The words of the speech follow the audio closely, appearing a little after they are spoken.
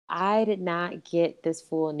I did not get this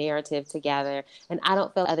full narrative together, and I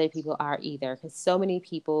don't feel other people are either, because so many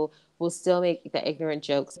people will still make the ignorant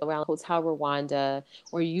jokes around Hotel Rwanda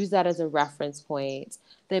or use that as a reference point.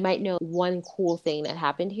 They might know one cool thing that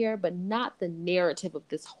happened here, but not the narrative of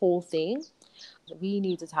this whole thing. We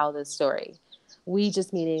need to tell this story. We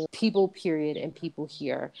just meaning people, period, and people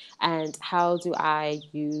here. And how do I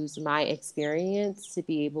use my experience to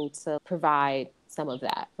be able to provide some of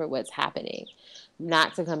that for what's happening?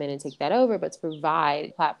 Not to come in and take that over, but to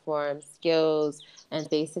provide platforms, skills, and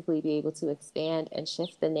basically be able to expand and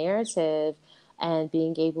shift the narrative and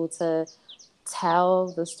being able to tell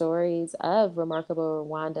the stories of remarkable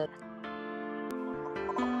Rwanda.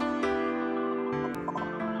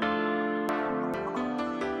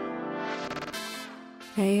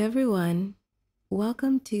 Hey everyone,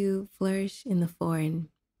 welcome to Flourish in the Foreign,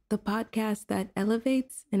 the podcast that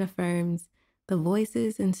elevates and affirms the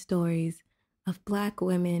voices and stories of Black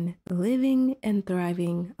women living and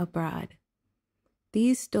thriving abroad.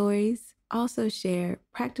 These stories also share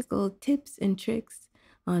practical tips and tricks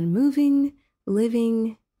on moving,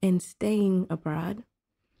 living, and staying abroad,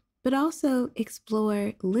 but also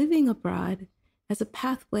explore living abroad as a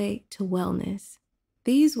pathway to wellness.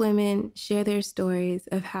 These women share their stories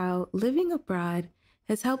of how living abroad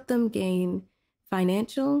has helped them gain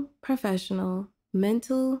financial, professional,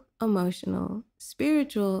 mental, emotional,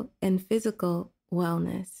 spiritual, and physical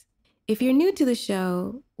wellness. If you're new to the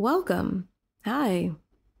show, welcome. Hi,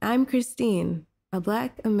 I'm Christine, a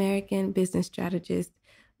Black American business strategist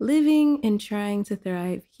living and trying to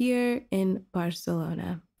thrive here in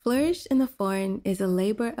Barcelona. Flourish in the Foreign is a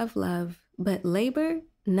labor of love, but labor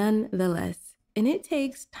nonetheless. And it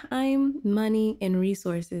takes time, money, and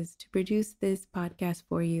resources to produce this podcast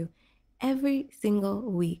for you every single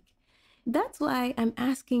week. That's why I'm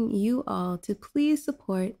asking you all to please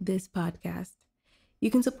support this podcast. You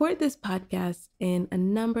can support this podcast in a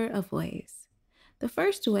number of ways. The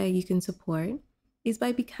first way you can support is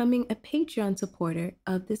by becoming a Patreon supporter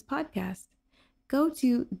of this podcast. Go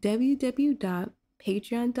to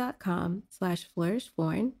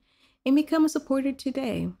www.patreon.com/flourishforeign and become a supporter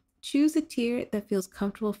today. Choose a tier that feels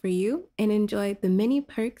comfortable for you and enjoy the many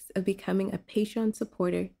perks of becoming a Patreon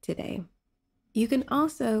supporter today. You can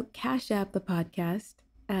also Cash App the podcast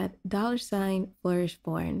at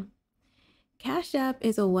 $flourishforeign. Cash App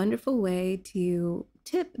is a wonderful way to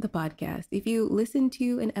tip the podcast. If you listen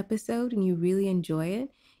to an episode and you really enjoy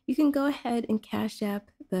it, you can go ahead and Cash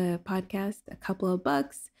App the podcast a couple of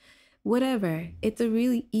bucks, whatever. It's a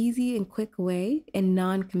really easy and quick way and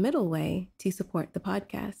non-committal way to support the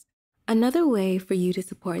podcast. Another way for you to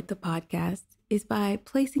support the podcast is by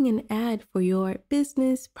placing an ad for your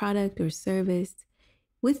business, product, or service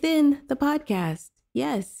within the podcast.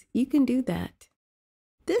 Yes, you can do that.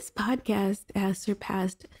 This podcast has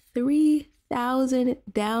surpassed 3,000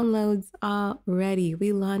 downloads already.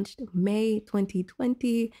 We launched May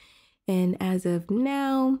 2020, and as of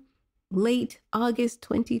now, late August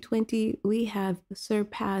 2020, we have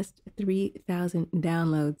surpassed 3,000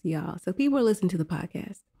 downloads, y'all. So people are listening to the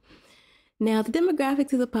podcast. Now, the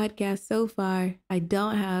demographics of the podcast so far, I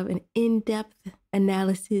don't have an in-depth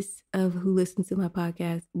analysis of who listens to my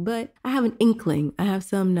podcast, but I have an inkling. I have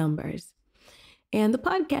some numbers. And the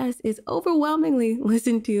podcast is overwhelmingly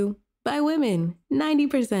listened to by women,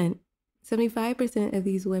 90%. 75% of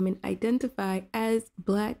these women identify as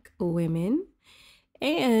Black women.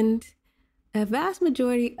 And a vast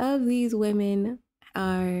majority of these women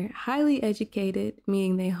are highly educated,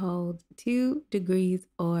 meaning they hold 2 degrees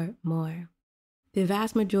or more. The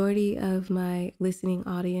vast majority of my listening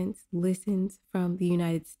audience listens from the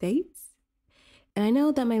United States. And I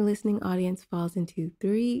know that my listening audience falls into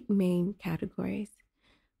 3 main categories.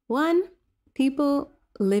 1, people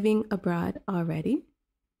living abroad already.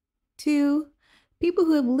 2, people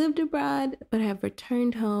who have lived abroad but have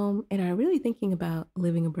returned home and are really thinking about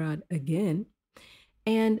living abroad again.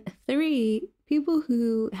 And 3, people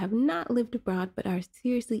who have not lived abroad but are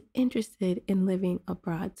seriously interested in living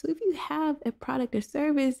abroad. So if you have a product or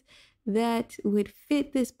service that would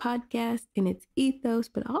fit this podcast and its ethos,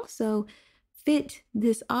 but also fit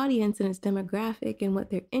this audience and its demographic and what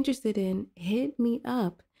they're interested in, hit me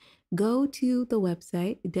up. Go to the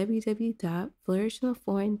website,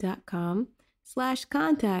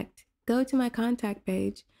 www.flourishintheforeign.com/contact. Go to my contact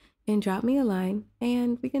page and drop me a line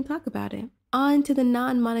and we can talk about it. On to the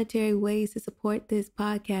non-monetary ways to support this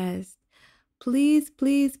podcast. Please,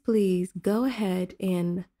 please, please go ahead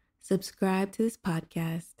and subscribe to this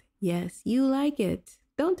podcast. Yes, you like it.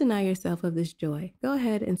 Don't deny yourself of this joy. Go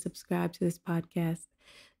ahead and subscribe to this podcast.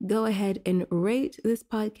 Go ahead and rate this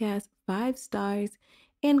podcast 5 stars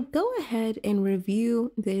And go ahead and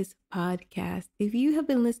review this podcast. If you have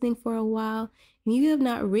been listening for a while and you have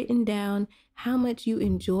not written down how much you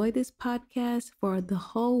enjoy this podcast for the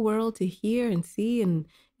whole world to hear and see and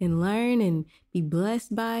learn and be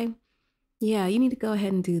blessed by, yeah, you need to go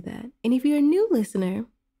ahead and do that. And if you're a new listener,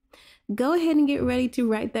 go ahead and get ready to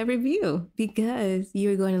write that review because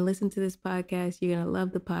you're going to listen to this podcast. You're going to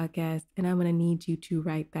love the podcast, and I'm going to need you to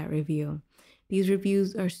write that review. These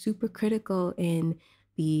reviews are super critical in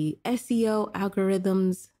the SEO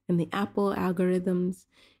algorithms and the Apple algorithms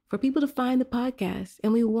for people to find the podcast.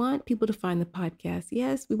 And we want people to find the podcast.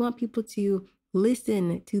 Yes, we want people to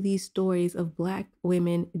listen to these stories of Black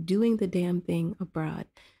women doing the damn thing abroad.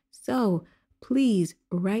 So please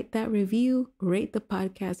write that review, rate the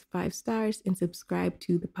podcast 5 stars, and subscribe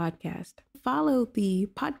to the podcast. Follow the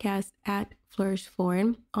podcast at Flourish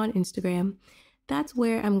Foreign on Instagram. That's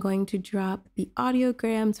where I'm going to drop the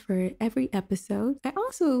audiograms for every episode. I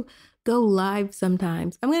also go live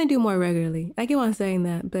sometimes. I'm going to do more regularly. I keep on saying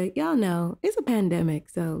that, but y'all know it's a pandemic,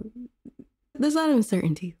 so there's a lot of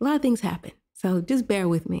uncertainty. A lot of things happen, so just bear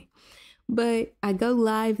with me. But I go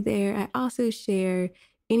live there. I also share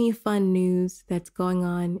any fun news that's going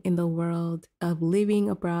on in the world of living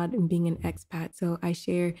abroad and being an expat. So I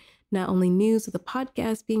share not only news of the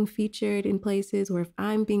podcast being featured in places, or if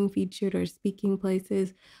I'm being featured or speaking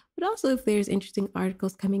places, but also if there's interesting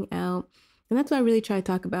articles coming out. And that's what I really try to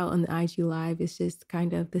talk about on the IG Live. It's just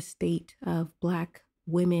kind of the state of Black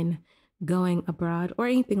women going abroad or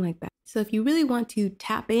anything like that. So if you really want to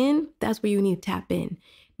tap in, that's where you need to tap in.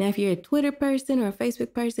 Now, if you're a Twitter person or a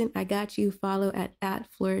Facebook person, I got you. Follow at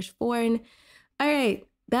Flourish Foreign. All right,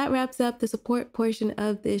 that wraps up the support portion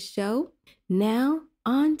of this show. Now,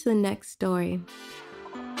 on to the next story.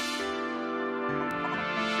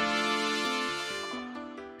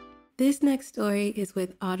 This next story is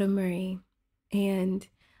with Autumn Marie. And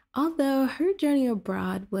although her journey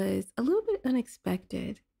abroad was a little bit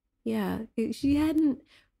unexpected, she hadn't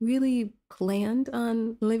really planned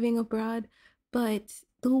on living abroad, but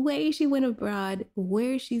the way she went abroad,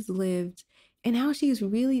 where she's lived, and how she's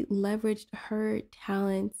really leveraged her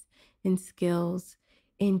talents and skills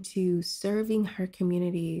into serving her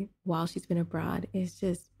community while she's been abroad is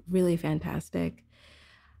just really fantastic.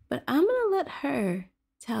 But I'm going to let her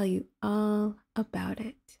tell you all about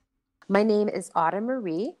it. My name is Autumn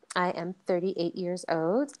Marie. I am 38 years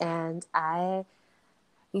old, and I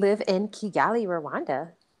live in Kigali,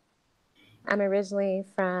 Rwanda. I'm originally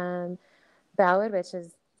from Bellwood, which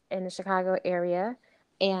is in the Chicago area,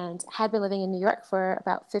 and had been living in New York for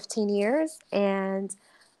about 15 years and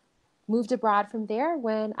moved abroad from there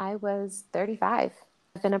when I was 35.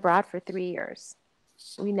 I've been abroad for 3 years.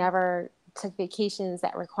 We never took vacations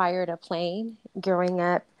that required a plane. Growing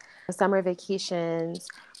up, summer vacations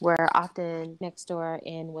were often next door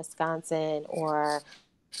in Wisconsin or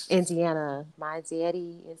Indiana. My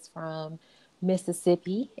daddy is from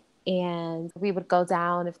Mississippi, and we would go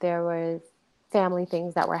down if there were family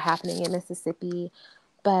things that were happening in Mississippi.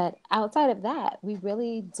 But outside of that, we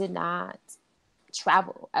really did not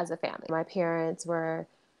travel as a family. My parents were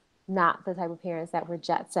not the type of parents that were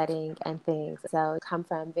jet setting and things. So I come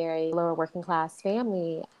from very lower working class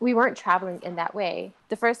family. We weren't traveling in that way.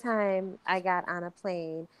 The first time I got on a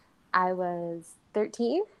plane, I was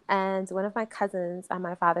 13, and one of my cousins on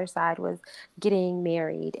my father's side was getting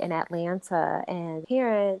married in Atlanta, and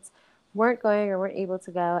parents weren't going or weren't able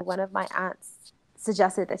to go. One of my aunts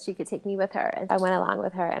suggested that she could take me with her, and I went along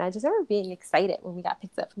with her. And I just remember being excited when we got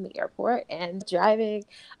picked up from the airport and driving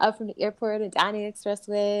up from the airport and down the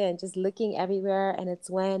expressway and just looking everywhere. And it's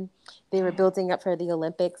when they were building up for the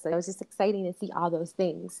Olympics. It was just exciting to see all those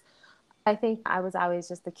things. I think I was always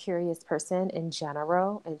just a curious person in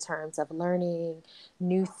general in terms of learning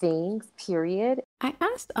new things, period. I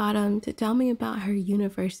asked Autumn to tell me about her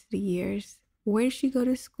university years. Where did she go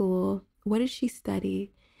to school? What did she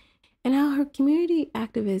study? And how her community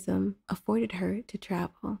activism afforded her to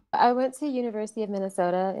travel. I went to University of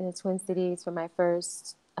Minnesota in the Twin Cities for my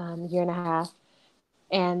first year and a half.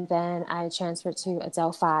 And then I transferred to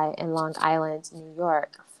Adelphi in Long Island, New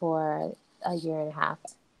York for a year and a half.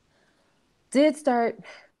 Did start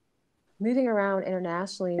moving around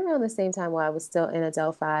internationally around the same time while I was still in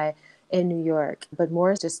Adelphi in New York, but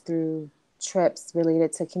more just through trips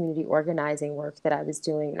related to community organizing work that I was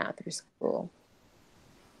doing, not through school.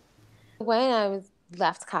 When I was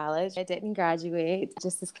left college, I didn't graduate,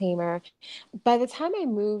 just disclaimer. By the time I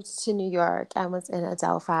moved to New York and was in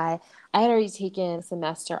Adelphi, I had already taken a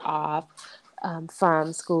semester off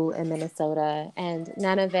from school in Minnesota. And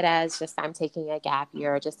none of it as just I'm taking a gap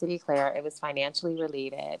year. Just to be clear, it was financially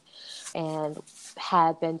related, and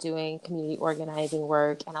had been doing community organizing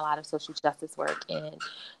work and a lot of social justice work in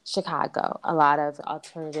Chicago, a lot of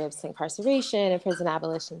alternatives to incarceration and prison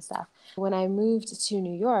abolition stuff. When I moved to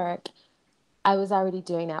New York, I was already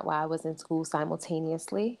doing that while I was in school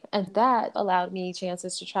simultaneously. And that allowed me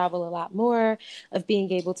chances to travel a lot more, of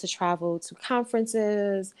being able to travel to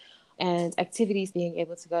conferences and activities, being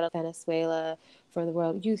able to go to Venezuela for the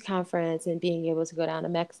World Youth Conference and being able to go down to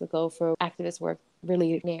Mexico for activist work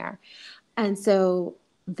really there. And so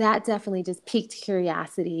that definitely just piqued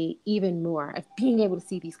curiosity even more of being able to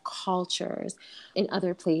see these cultures in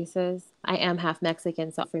other places. I am half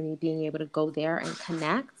Mexican, so for me, being able to go there and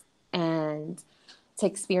connect and to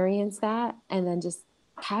experience that, and then just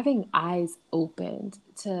having eyes opened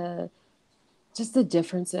to just the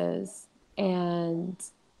differences and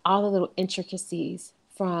all the little intricacies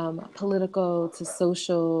from political to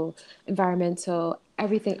social, environmental,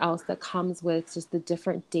 everything else that comes with just the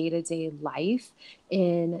different day to day life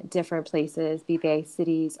in different places, be they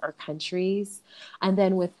cities or countries. And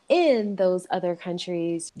then within those other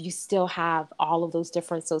countries, you still have all of those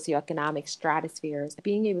different socioeconomic stratospheres,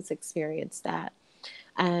 being able to experience that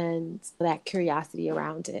and that curiosity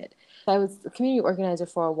around it. I was a community organizer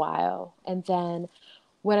for a while, and then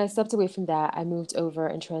when I stepped away from that, I moved over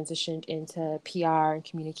and transitioned into PR and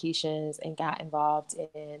communications and got involved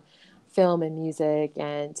in film and music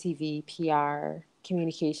and TV, PR,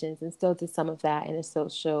 communications, and still did some of that in a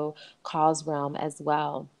social cause realm as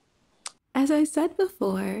well. As I said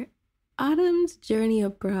before, Autumn's journey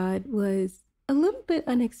abroad was a little bit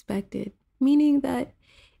unexpected, meaning that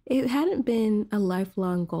it hadn't been a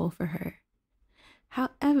lifelong goal for her.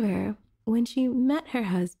 However, when she met her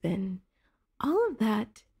husband, all of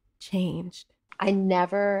that changed. I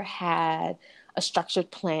never had a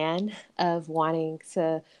structured plan of wanting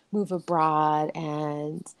to move abroad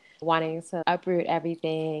and wanting to uproot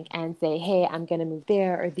everything and say, hey, I'm going to move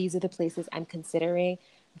there, or these are the places I'm considering.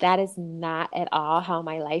 That is not at all how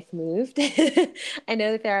my life moved. I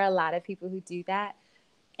know that there are a lot of people who do that.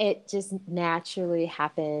 It just naturally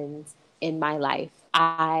happened in my life.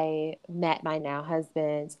 I met my now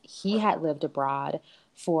husband. He had lived abroad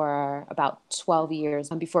for about 12 years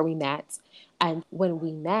before we met. And when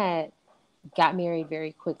we met, got married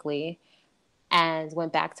very quickly and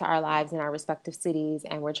went back to our lives in our respective cities,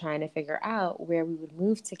 and we're trying to figure out where we would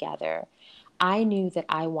move together. I knew that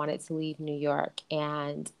I wanted to leave New York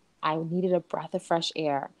and I needed a breath of fresh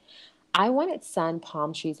air. I wanted sun,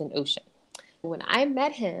 palm trees, and ocean. When I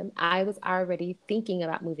met him, I was already thinking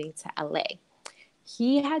about moving to LA.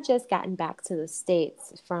 He had just gotten back to the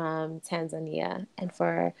States from Tanzania and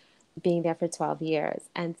for being there for 12 years.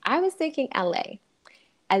 And I was thinking LA.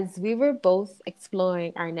 As we were both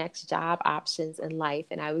exploring our next job options in life,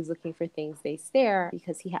 and I was looking for things based there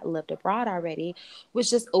because he had lived abroad already, was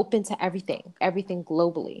just open to everything, everything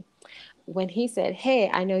globally. When he said, hey,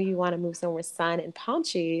 I know you want to move somewhere sun and palm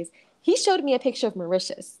trees, he showed me a picture of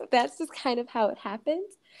Mauritius. That's just kind of how it happened.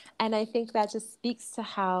 And I think that just speaks to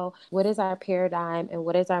how, what is our paradigm and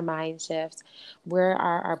what is our mind shift? Where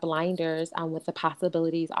are our blinders on what the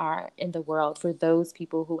possibilities are in the world for those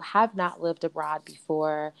people who have not lived abroad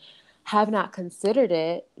before, have not considered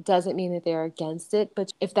it? Doesn't mean that they're against it,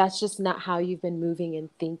 but if that's just not how you've been moving and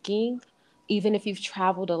thinking, even if you've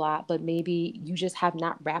traveled a lot, but maybe you just have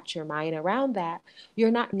not wrapped your mind around that,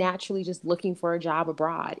 you're not naturally just looking for a job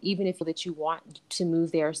abroad, even if that you want to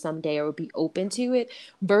move there someday or be open to it,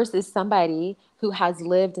 versus somebody who has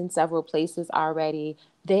lived in several places already.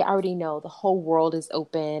 They already know the whole world is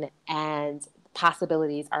open and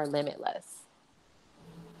possibilities are limitless.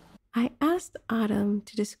 I asked Autumn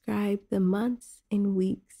to describe the months and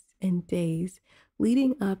weeks and days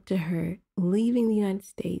leading up to her leaving the United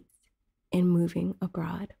States and moving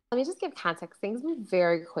abroad. Let me just give context. Things move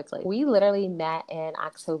very quickly. We literally met in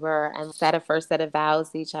October and set a first set of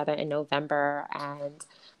vows to each other in November, and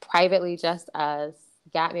privately, just us,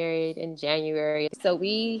 got married in January. So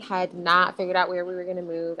we had not figured out where we were going to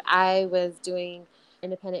move. I was doing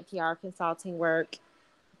independent PR consulting work,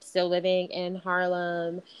 still living in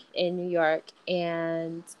Harlem, in New York,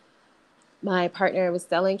 and my partner was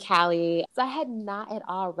still in Cali. So I had not at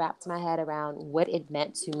all wrapped my head around what it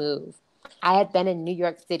meant to move. I had been in New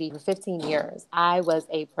York City for 15 years. I was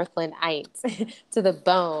a Brooklynite to the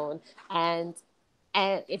bone. And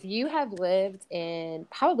and if you have lived in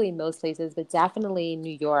probably most places, but definitely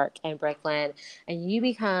New York and Brooklyn, and you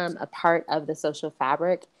become a part of the social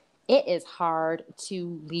fabric, it is hard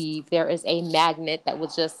to leave. There is a magnet that will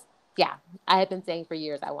just, yeah, I have been saying for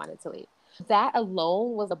years I wanted to leave. That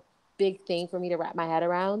alone was a big thing for me to wrap my head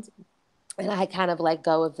around. And I kind of let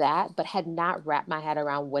go of that, but had not wrapped my head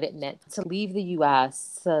around what it meant to leave the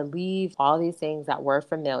US, to leave all these things that were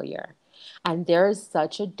familiar. And there is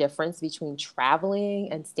such a difference between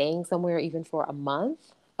traveling and staying somewhere even for a month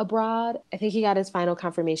abroad. I think he got his final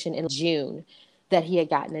confirmation in June that he had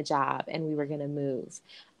gotten a job and we were going to move.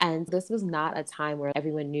 And this was not a time where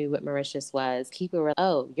everyone knew what Mauritius was. People were,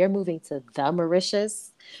 oh, you're moving to the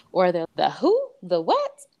Mauritius, or the who, the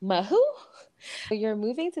what, ma who? You're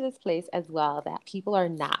moving to this place as well that people are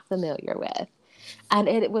not familiar with. And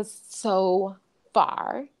it was so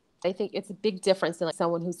far. I think it's a big difference than like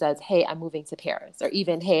someone who says, hey, I'm moving to Paris, or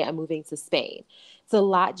even, hey, I'm moving to Spain. It's a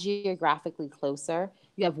lot geographically closer.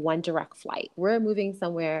 You have one direct flight. We're moving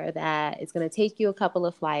somewhere that is going to take you a couple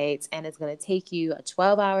of flights, and it's going to take you a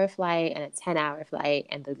 12-hour flight and a 10-hour flight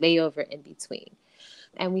and the layover in between.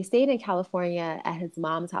 And we stayed in California at his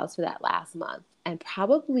mom's house for that last month. And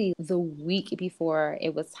probably the week before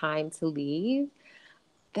it was time to leave,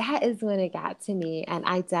 that is when it got to me. And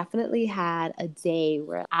I definitely had a day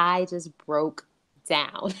where I just broke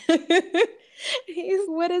down. He's,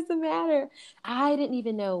 what is the matter? I didn't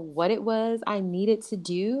even know what it was I needed to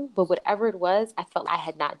do, but whatever it was, I felt I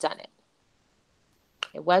had not done it.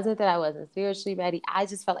 It wasn't that I wasn't spiritually ready. I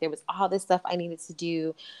just felt like there was all this stuff I needed to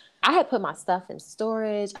do. I had put my stuff in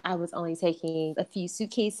storage. I was only taking a few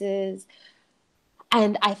suitcases.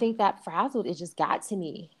 And I think that frazzled, it just got to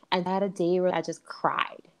me. And I had a day where I just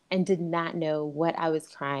cried and did not know what I was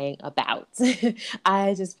crying about.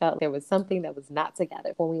 I just felt there was something that was not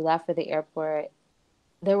together. When we left for the airport,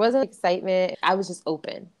 there wasn't excitement. I was just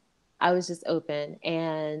open. I was just open,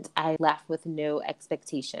 and I left with no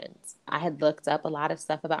expectations. I had looked up a lot of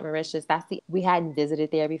stuff about Mauritius. We hadn't visited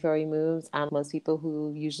there before we moved. Most people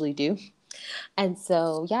who usually do. And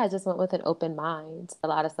so, yeah, I just went with an open mind. A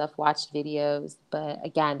lot of stuff, watched videos, but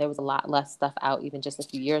again, there was a lot less stuff out even just a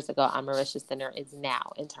few years ago on Mauritius than there is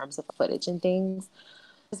now in terms of footage and things.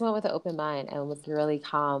 I just went with an open mind and was really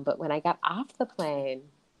calm. But when I got off the plane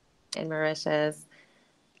in Mauritius,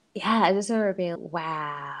 yeah, I just remember being,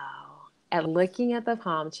 wow, and looking at the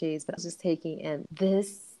palm trees, but just taking in,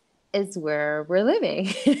 this is where we're living.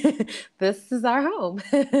 This is our home.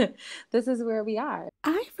 This is where we are.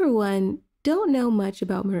 I, for one, don't know much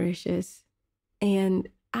about Mauritius. And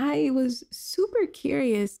I was super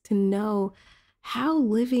curious to know how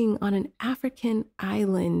living on an African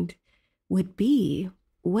island would be.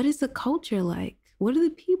 What is the culture like? What are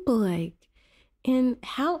the people like? And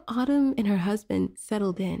how Autumn and her husband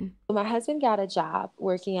settled in. My husband got a job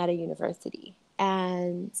working at a university,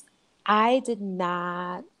 and I did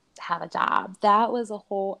not have a job. That was a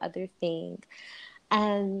whole other thing.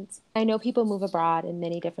 And I know people move abroad in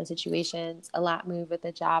many different situations. A lot move with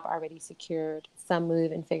a job already secured. Some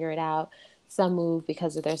move and figure it out. Some move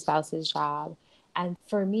because of their spouse's job. And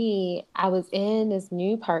for me, I was in this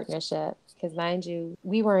new partnership because, mind you,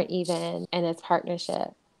 we weren't even in this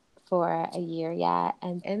partnership for a year yet.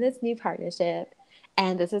 And in this new partnership,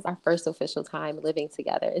 and this is our first official time living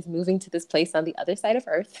together, is moving to this place on the other side of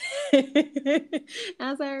Earth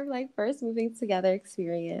as our like first moving together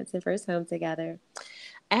experience and first home together.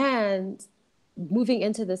 And moving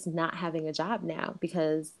into this not having a job now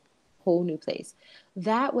because whole new place.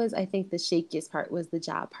 That was, I think, the shakiest part was the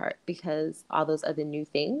job part because all those other new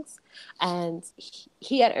things. And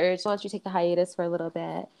he had urged, why don't you take the hiatus for a little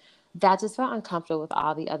bit? That just felt uncomfortable with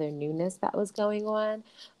all the other newness that was going on,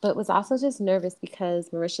 but was also just nervous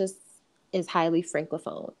because Mauritius is highly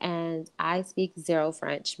francophone and I speak zero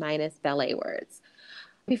French minus ballet words.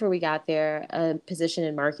 Before we got there, a position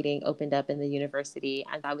in marketing opened up in the university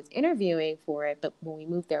and I was interviewing for it, but when we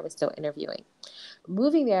moved there, I was still interviewing.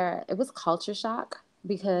 Moving there, it was culture shock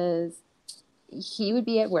because he would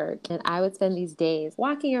be at work and I would spend these days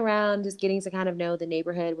walking around, just getting to kind of know the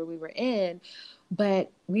neighborhood where we were in.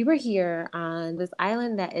 But we were here on this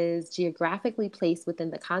island that is geographically placed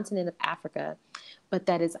within the continent of Africa, but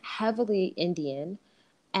that is heavily Indian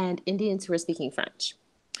and Indians who are speaking French.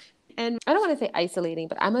 And I don't want to say isolating,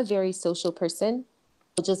 but I'm a very social person.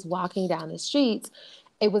 Just walking down the streets,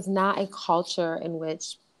 it was not a culture in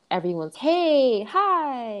which everyone's, hey,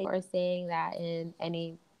 hi, or saying that in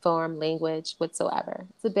any form, language whatsoever.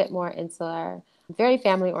 It's a bit more insular, very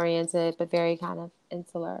family oriented, but very kind of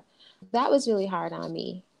insular. That was really hard on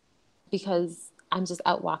me because I'm just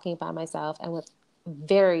out walking by myself and with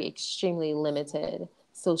very extremely limited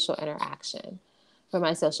social interaction for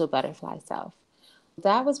my social butterfly self.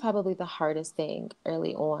 That was probably the hardest thing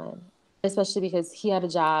early on, especially because he had a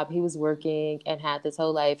job, he was working and had this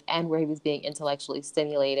whole life and where he was being intellectually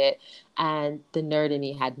stimulated. And the nerd in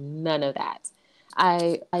me had none of that.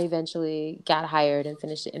 I eventually got hired and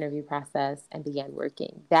finished the interview process and began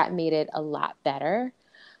working. That made it a lot better.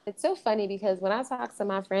 It's so funny because when I talk to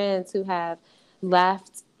my friends who have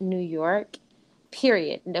left New York,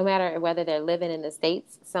 period, no matter whether they're living in the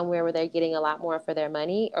States, somewhere where they're getting a lot more for their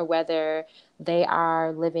money, or whether they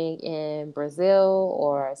are living in Brazil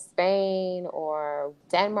or Spain or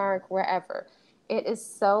Denmark, wherever. It is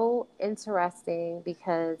so interesting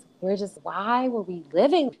because we're just, why were we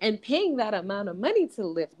living and paying that amount of money to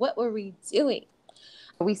live? What were we doing?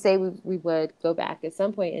 We say we would go back at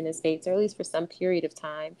some point in the States, or at least for some period of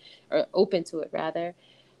time, or open to it rather.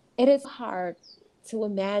 It is hard to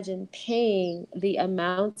imagine paying the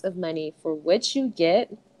amount of money for what you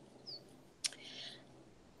get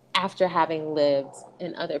after having lived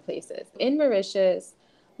in other places. In Mauritius,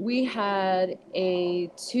 we had a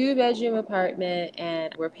 2-bedroom apartment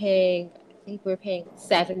and I think we're paying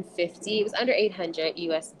 750. It was under 800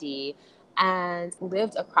 USD, and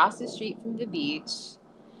lived across the street from the beach.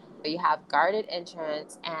 You have guarded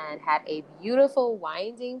entrance and had a beautiful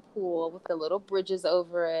winding pool with the little bridges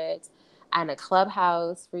over it and a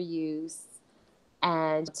clubhouse for use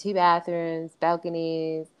and 2 bathrooms,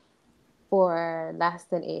 balconies for less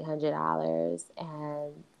than $800.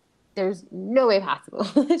 And there's no way possible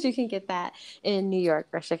that you can get that in New York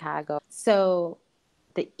or Chicago. So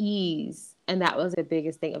the ease, and that was the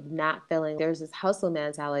biggest thing of not feeling there's this hustle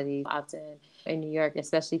mentality often in New York,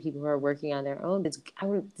 especially people who are working on their own. This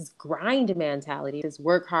grind mentality, this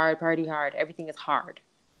work hard, party hard, everything is hard.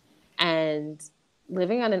 And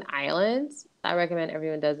living on an island, I recommend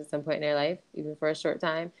everyone does at some point in their life, even for a short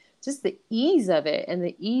time. Just the ease of it and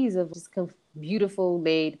the ease of just beautiful,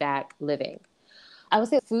 laid back living. I would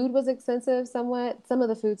say food was expensive somewhat. Some of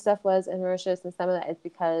the food stuff was in Mauritius, and some of that is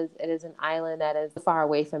because it is an island that is far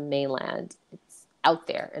away from mainland. It's out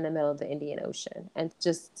there in the middle of the Indian Ocean, and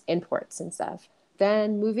just imports and stuff.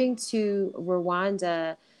 Then moving to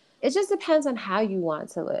Rwanda, it just depends on how you want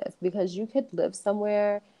to live, because you could live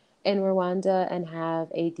somewhere in Rwanda and have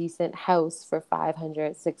a decent house for $500,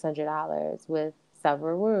 $600 with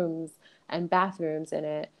several rooms and bathrooms in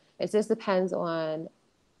it. It just depends on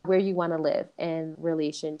where you want to live in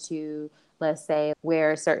relation to, let's say,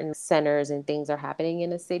 where certain centers and things are happening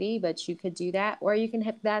in a city. But you could do that, or you can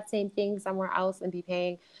have that same thing somewhere else and be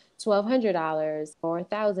paying $1,200 or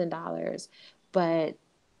 $1,000, but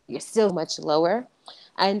you're still much lower.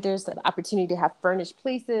 And there's the opportunity to have furnished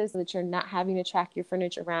places so that you're not having to track your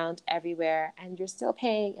furniture around everywhere, and you're still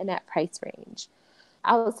paying in that price range.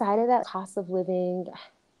 Outside of that, cost of living,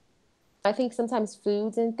 I think sometimes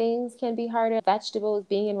foods and things can be harder. Vegetables,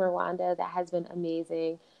 being in Rwanda, that has been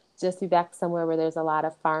amazing. Just to be back somewhere where there's a lot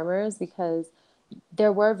of farmers, because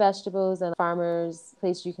there were vegetables and farmers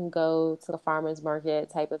place you can go to the farmers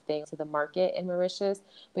market type of thing, to the market in Mauritius.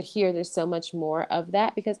 But here there's so much more of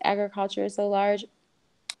that because agriculture is so large.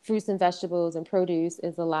 Fruits and vegetables and produce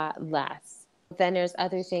is a lot less. Then there's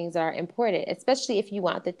other things that are imported, especially if you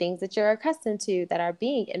want the things that you're accustomed to that are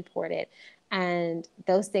being imported. And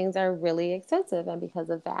those things are really expensive. And because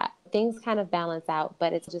of that, things kind of balance out,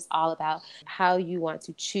 but it's just all about how you want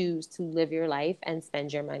to choose to live your life and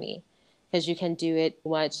spend your money. Because you can do it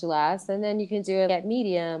much less, and then you can do it at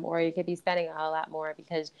medium, or you could be spending a lot more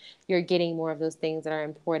because you're getting more of those things that are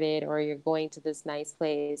imported, or you're going to this nice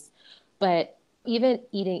place. But even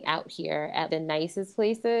eating out here at the nicest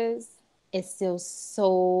places is still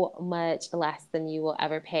so much less than you will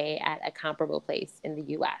ever pay at a comparable place in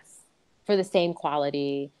the US for the same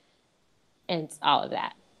quality and all of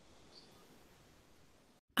that.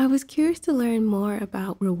 I was curious to learn more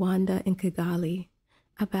about Rwanda and Kigali,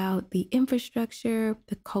 about the infrastructure,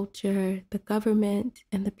 the culture, the government,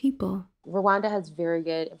 and the people. Rwanda has very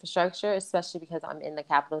good infrastructure, especially because I'm in the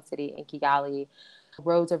capital city in Kigali.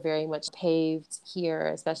 Roads are very much paved here,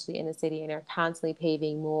 especially in the city, and they're constantly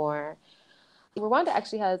paving more. Rwanda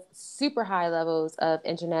actually has super high levels of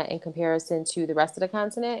internet in comparison to the rest of the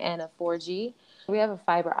continent and a 4G. We have a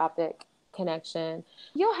fiber optic connection.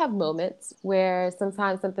 You'll have moments where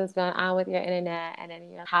sometimes something's going on with your internet, and then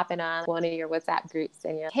you're hopping on one of your WhatsApp groups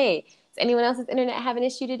and you're like, hey, does anyone else's internet have an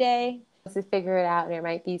issue today? To figure it out, there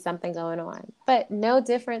might be something going on. But no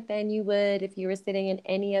different than you would if you were sitting in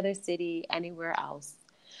any other city anywhere else.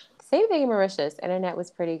 Same thing in Mauritius. Internet was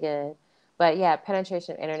pretty good. But yeah,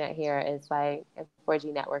 penetration of internet here is like, if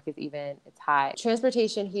 4G network is even, it's high.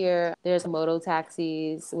 Transportation here, there's moto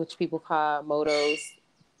taxis, which people call motos,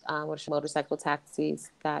 which are motorcycle taxis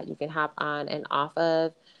that you can hop on and off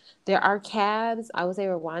of. There are cabs. I would say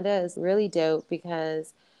Rwanda is really dope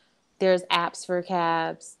because there's apps for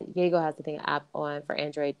cabs. Diego has the thing app on for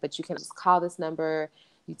Android, but you can just call this number,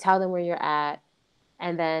 you tell them where you're at,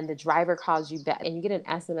 And then the driver calls you back and you get an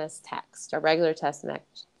SMS text, a regular text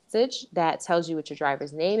message that tells you what your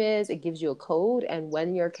driver's name is. It gives you a code. And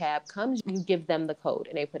when your cab comes, you give them the code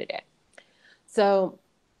and they put it in. So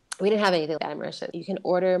we didn't have anything like that in Mauritius. You can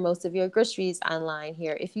order most of your groceries online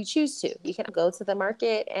here if you choose to. You can go to the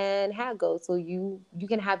market and go. So you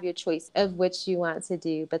can have your choice of which you want to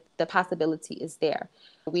do, but the possibility is there.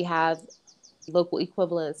 We have local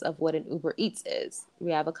equivalents of what an Uber Eats is.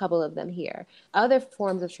 We have a couple of them here. Other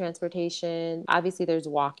forms of transportation, obviously there's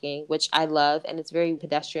walking, which I love, and it's very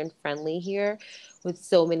pedestrian friendly here with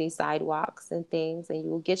so many sidewalks and things, and you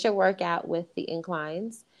will get your workout with the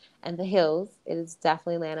inclines and the hills. It is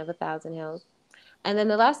definitely land of a thousand hills. And then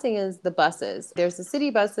the last thing is the buses. There's the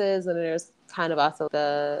city buses, and there's kind of also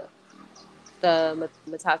the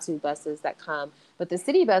Matatu buses that come. But the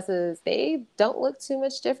city buses, they don't look too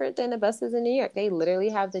much different than the buses in New York. They literally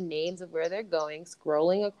have the names of where they're going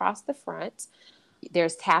scrolling across the front.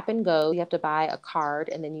 There's tap and go. You have to buy a card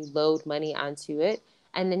and then you load money onto it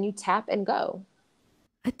and then you tap and go.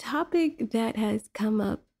 A topic that has come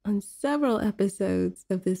up on several episodes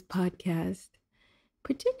of this podcast,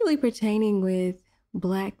 particularly pertaining with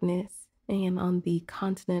Blackness and on the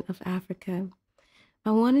continent of Africa.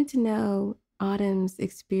 I wanted to know Autumn's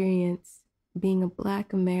experience being a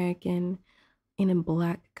Black American in a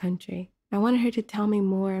Black country. I wanted her to tell me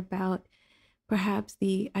more about perhaps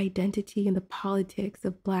the identity and the politics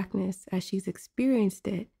of Blackness as she's experienced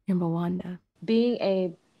it in Rwanda. Being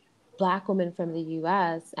a Black woman from the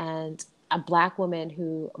US and a Black woman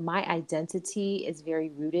who my identity is very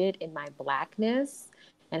rooted in my Blackness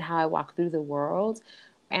and how I walk through the world,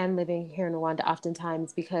 and living here in Rwanda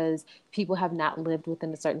oftentimes because people have not lived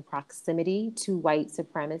within a certain proximity to white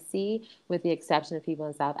supremacy, with the exception of people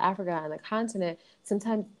in South Africa and the continent.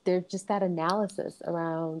 Sometimes there's just that analysis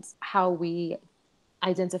around how we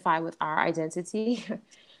identify with our identity. It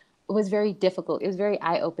was very difficult. It was very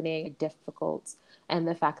eye-opening, difficult, and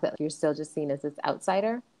the fact that you're still just seen as this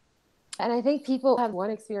outsider. And I think people have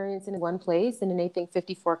one experience in one place, and then they think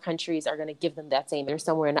 54 countries are going to give them that same. They're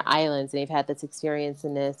somewhere in the islands, and they've had this experience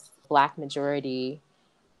in this Black majority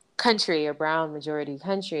country or brown majority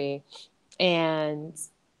country, and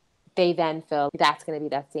they then feel that's going to be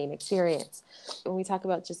that same experience. When we talk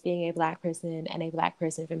about just being a Black person and a Black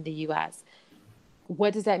person from the U.S.,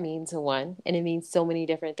 what does that mean to one? And it means so many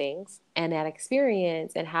different things. And that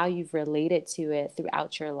experience and how you've related to it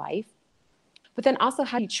throughout your life. But then also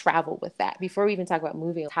how you travel with that. Before we even talk about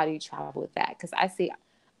moving, how do you travel with that? Because I see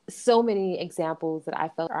so many examples that I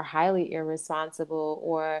felt are highly irresponsible,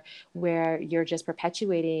 or where you're just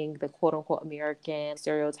perpetuating the quote unquote American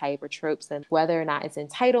stereotype or tropes, and whether or not it's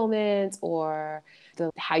entitlement or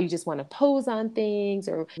how you just want to pose on things,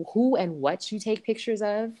 or who and what you take pictures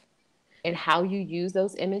of and how you use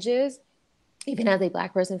those images, even as a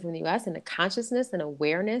Black person from the US, and the consciousness and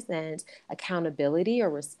awareness and accountability or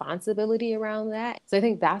responsibility around that. So I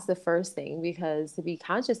think that's the first thing, because to be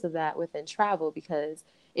conscious of that within travel, because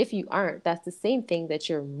if you aren't, that's the same thing that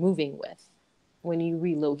you're moving with when you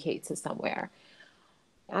relocate to somewhere.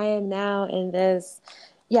 I am now in this,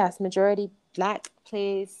 yes, majority Black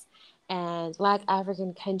place and Black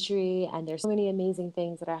African country, and there's so many amazing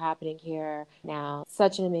things that are happening here now.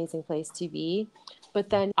 Such an amazing place to be. But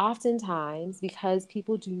then oftentimes, because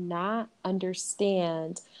people do not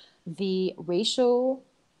understand the racial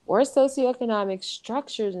or socioeconomic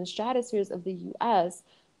structures and stratospheres of the US,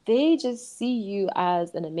 they just see you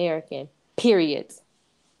as an American, period.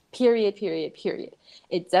 Period, period, period.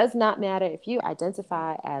 It does not matter if you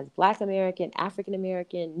identify as Black American, African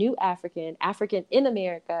American, New African, African in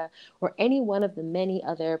America, or any one of the many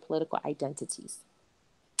other political identities.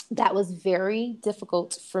 That was very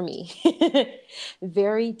difficult for me.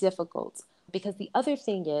 Very difficult. Because the other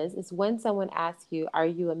thing is when someone asks you, are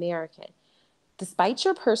you American? Despite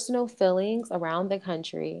your personal feelings around the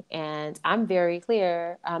country, and I'm very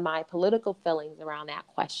clear on my political feelings around that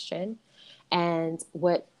question, and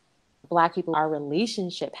what Black people, our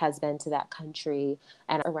relationship has been to that country,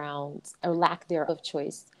 and around or lack thereof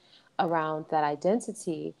choice around that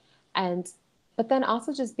identity. And but then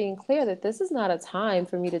also just being clear that this is not a time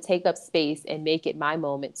for me to take up space and make it my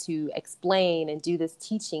moment to explain and do this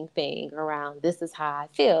teaching thing around this is how I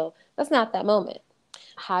feel. That's not that moment.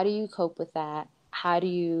 How do you cope with that? How do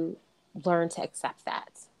you learn to accept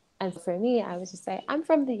that? And for me, I would just say, I'm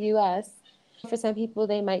from the US. For some people,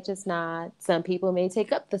 they might just not. Some people may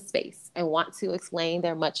take up the space and want to explain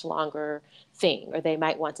their much longer thing, or they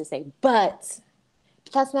might want to say, but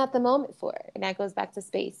that's not the moment for it. And that goes back to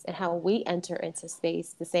space and how we enter into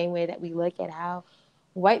space, the same way that we look at how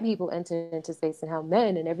white people enter into space and how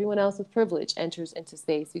men and everyone else with privilege enters into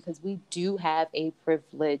space, because we do have a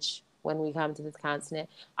privilege when we come to this continent.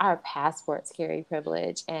 Our passports carry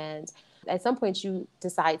privilege. And at some point, you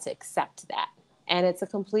decide to accept that. And it's a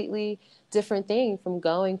completely different thing from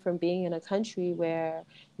going from being in a country where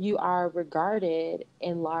you are regarded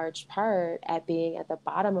in large part at being at the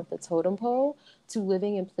bottom of the totem pole to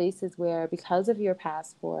living in places where, because of your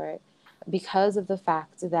passport, because of the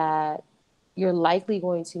fact that you're likely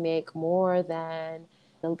going to make more than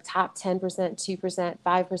the top 10%, 2%,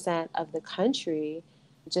 5% of the country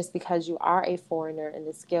just because you are a foreigner and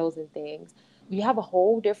the skills and things. You have a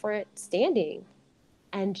whole different standing.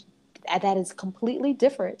 And that is completely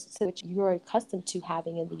different to what you're accustomed to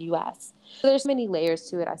having in the US. So there's many layers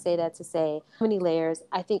to it. I say that to say many layers.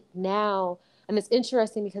 I think now, and it's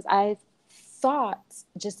interesting because I've thought,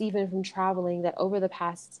 just even from traveling, that over the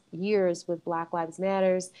past years with Black Lives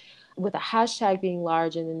Matters, with a hashtag being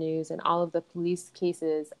large in the news and all of the police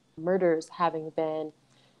cases, murders having been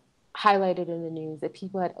highlighted in the news, that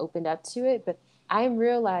people had opened up to it. But I'm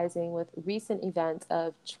realizing with recent events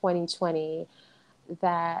of 2020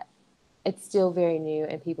 that it's still very new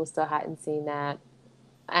and people still hadn't seen that.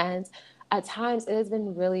 And at times it has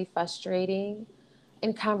been really frustrating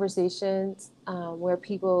in conversations where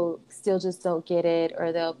people still just don't get it,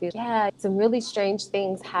 or they'll be, yeah, some really strange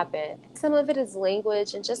things happen. Some of it is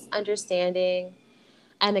language and just understanding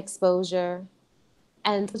and exposure.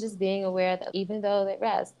 And just being aware that even though that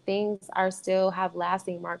rest, things are still have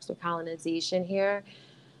lasting marks of colonization here.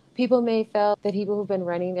 People may feel that people who've been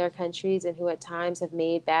running their countries and who at times have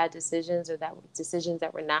made bad decisions, or that decisions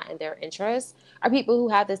that were not in their interest, are people who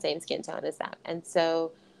have the same skin tone as them. And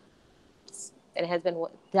so it has been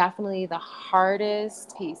definitely the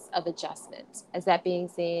hardest piece of adjustment. Is that being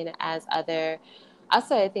seen as other?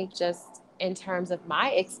 Also, I think just in terms of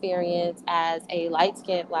my experience as a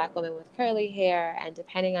light-skinned Black woman with curly hair, and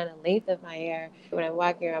depending on the length of my hair, when I'm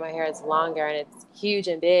walking around, my hair is longer and it's huge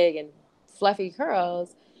and big and fluffy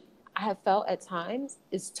curls. I have felt at times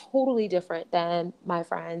is totally different than my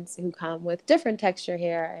friends who come with different texture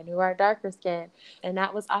hair and who are darker skin. And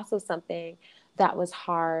that was also something that was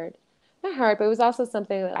hard. Not hard, but it was also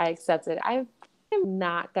something that I accepted. I am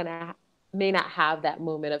not gonna may not have that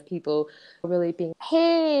moment of people really being,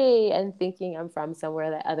 hey, and thinking I'm from somewhere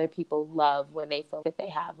that other people love when they feel that they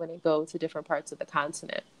have when they go to different parts of the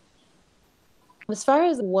continent. As far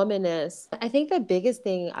as womanness, I think the biggest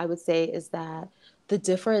thing I would say is that the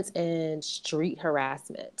difference in street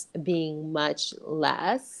harassment being much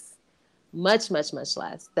less, much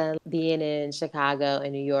less than being in Chicago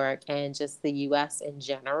and New York and just the US in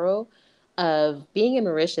general. Of being in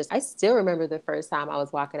Mauritius, I still remember the first time I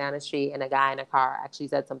was walking down the street and a guy in a car actually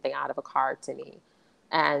said something out of a car to me.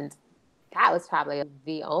 And that was probably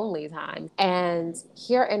the only time. And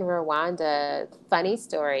here in Rwanda, funny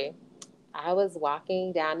story, I was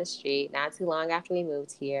walking down the street not too long after we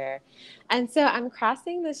moved here. And so I'm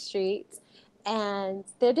crossing the street, and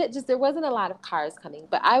there wasn't a lot of cars coming,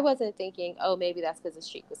 but I wasn't thinking, oh, maybe that's because the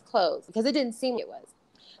street was closed, because it didn't seem like it was.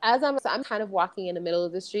 I'm kind of walking in the middle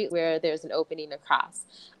of the street where there's an opening across.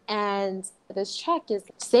 And this truck is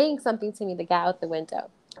saying something to me, the guy out the window.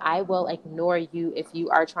 I will ignore you if you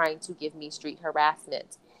are trying to give me street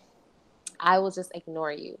harassment. I will just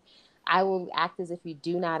ignore you. I will act as if you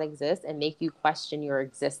do not exist and make you question your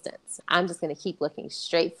existence. I'm just going to keep looking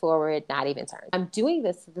straight forward, not even turn. I'm doing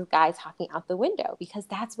this to the guy talking out the window because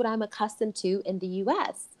that's what I'm accustomed to in the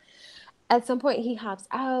US. At some point, he hops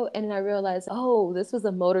out, and I realize, oh, this was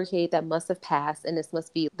a motorcade that must have passed, and this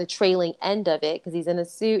must be the trailing end of it because he's in a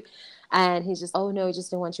suit. And he's just, oh no, he just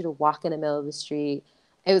didn't want you to walk in the middle of the street.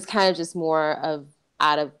 It was kind of just more of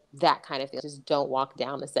out of that kind of feel. Just don't walk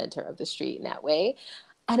down the center of the street in that way.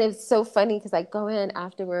 And it's so funny because I go in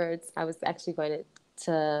afterwards. I was actually going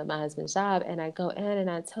to my husband's job, and I go in and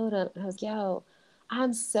I told him, I was, yo,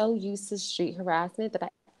 I'm so used to street harassment that I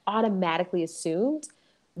automatically assumed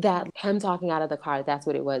that him talking out of the car, that's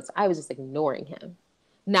what it was. I was just ignoring him,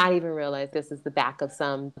 not even realize this is the back of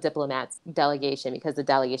some diplomat's delegation because the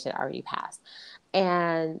delegation already passed.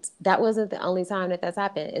 And that wasn't the only time that that's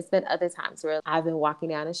happened. It's been other times where I've been walking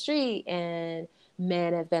down the street and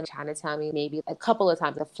men have been trying to tell me, maybe a couple of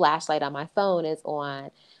times, the flashlight on my phone is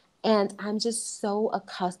on. And I'm just so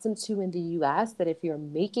accustomed to in the US that if you're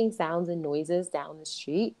making sounds and noises down the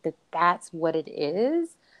street, that that's what it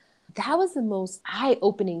is. That was the most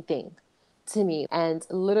eye-opening thing to me. And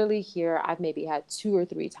literally here, I've maybe had two or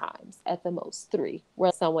three times, at the most three,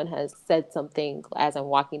 where someone has said something as I'm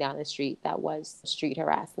walking down the street that was street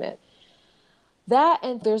harassment. That,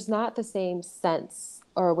 and there's not the same sense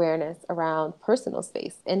or awareness around personal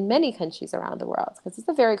space in many countries around the world because it's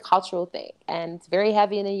a very cultural thing and it's very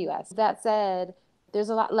heavy in the US. That said, there's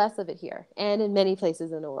a lot less of it here. And in many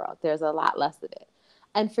places in the world, there's a lot less of it.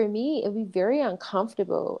 And for me, it would be very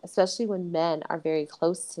uncomfortable, especially when men are very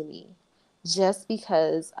close to me, just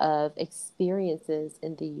because of experiences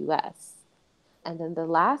in the US. And then the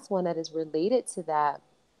last one that is related to that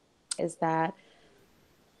is that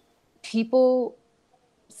people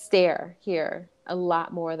stare here a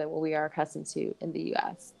lot more than what we are accustomed to in the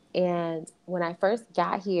US. And when I first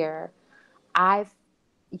got here, I've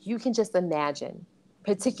you can just imagine,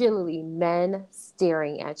 particularly men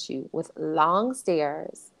staring at you with long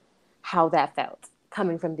stares, how that felt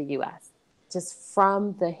coming from the US. Just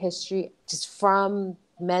from the history, just from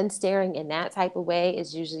men staring in that type of way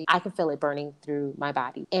is usually, I can feel it burning through my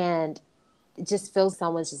body. And it just feels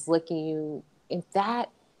someone's just looking you in that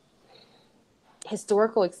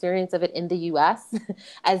historical experience of it in the US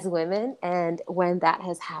as women. And when that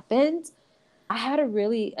has happened, I had to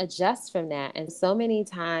really adjust from that. And so many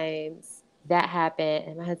times that happened,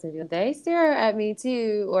 and my husband would be like, they stare at me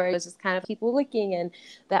too. Or it was just kind of people looking. And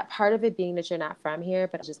that part of it being that you're not from here,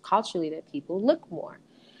 but just culturally that people look more.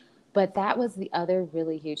 But that was the other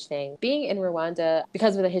really huge thing. Being in Rwanda,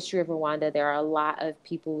 because of the history of Rwanda, there are a lot of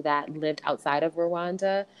people that lived outside of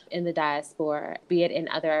Rwanda in the diaspora, be it in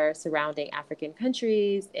other surrounding African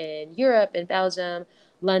countries, in Europe, in Belgium,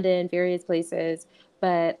 London, various places,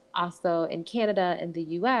 but also in Canada and the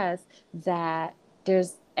US, that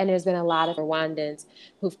there's been a lot of Rwandans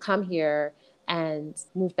who've come here and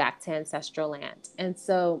moved back to ancestral land. And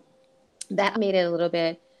so that made it a little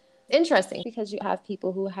bit interesting because you have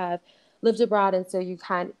people who have lived abroad, and so you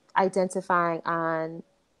kind of identifying on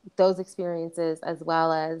those experiences as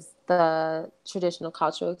well as the traditional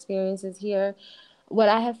cultural experiences here. What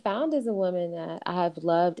I have found as a woman that I have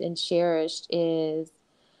loved and cherished is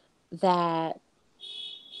that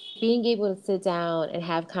being able to sit down and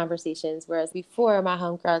have conversations, whereas before my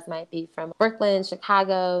homegirls might be from Brooklyn,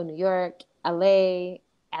 Chicago, New York, LA,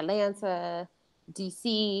 Atlanta,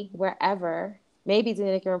 DC, wherever, maybe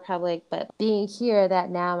Dominican Republic, but being here that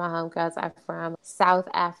now my homegirls are from South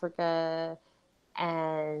Africa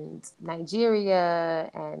and Nigeria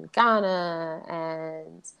and Ghana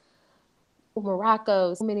and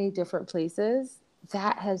Morocco, so many different places.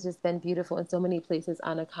 That has just been beautiful in so many places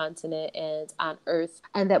on a continent and on earth.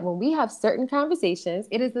 And that when we have certain conversations,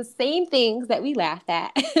 it is the same things that we laugh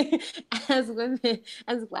at as women,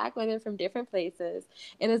 as Black women from different places.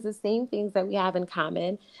 It is the same things that we have in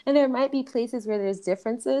common. And there might be places where there's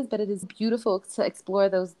differences, but it is beautiful to explore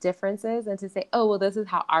those differences and to say, oh, well, this is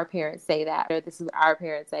how our parents say that, or this is what our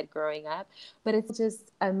parents said growing up. But it's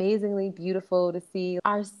just amazingly beautiful to see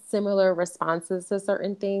our similar responses to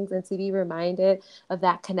certain things and to be reminded of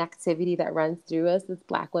that connectivity that runs through us as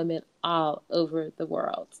Black women all over the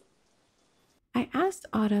world. I asked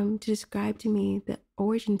Autumn to describe to me the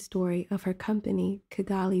origin story of her company,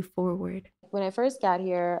 Kigali Forward. When I first got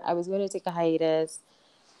here, I was going to take a hiatus.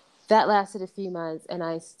 That lasted a few months, and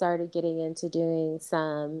I started getting into doing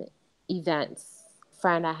some events. A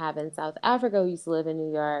friend I have in South Africa who used to live in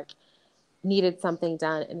New York needed something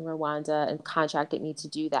done in Rwanda and contracted me to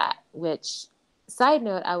do that, which, side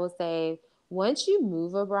note, I will say, once you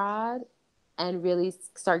move abroad and really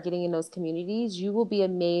start getting in those communities, you will be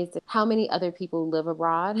amazed at how many other people live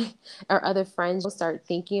abroad or other friends will start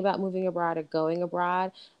thinking about moving abroad or going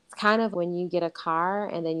abroad. It's kind of when you get a car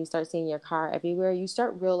and then you start seeing your car everywhere, you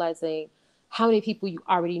start realizing how many people you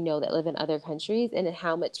already know that live in other countries and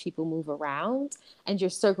how much people move around. And your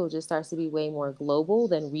circle just starts to be way more global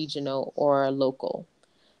than regional or local.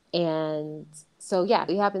 And so, yeah,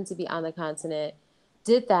 we happened to be on the continent,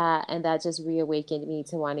 did that, and that just reawakened me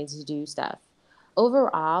to wanting to do stuff.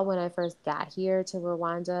 Overall, when I first got here to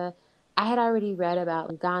Rwanda, I had already read about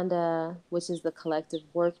Uganda, which is the collective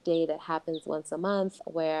work day that happens once a month,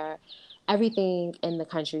 where everything in the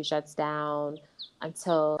country shuts down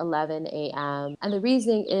until 11 a.m. And the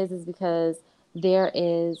reasoning is because there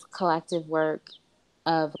is collective work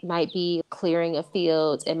of might be clearing a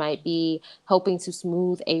field, it might be helping to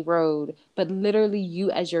smooth a road, but literally you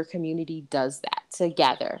as your community does that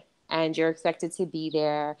together. And you're expected to be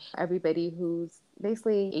there. Everybody who's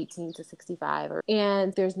basically 18 to 65,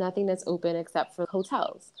 and there's nothing that's open except for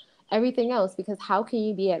hotels. Everything else, because how can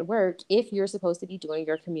you be at work if you're supposed to be doing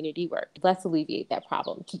your community work? Let's alleviate that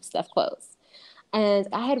problem, keep stuff closed. And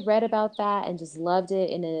I had read about that and just loved it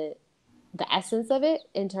in the essence of it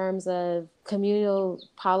in terms of communal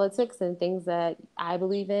politics and things that I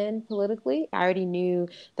believe in politically. I already knew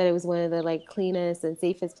that it was one of the cleanest and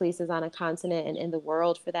safest places on a continent and in the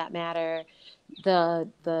world for that matter.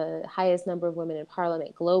 The highest number of women in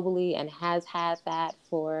parliament globally and has had that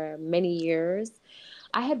for many years.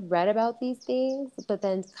 I had read about these things, but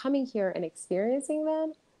then coming here and experiencing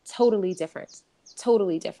them, totally different.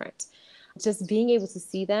 Totally different. Just being able to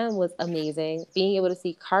see them was amazing. Being able to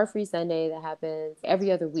see Car Free Sunday that happens every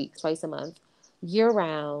other week, twice a month, year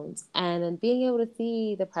round, and then being able to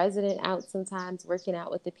see the president out sometimes working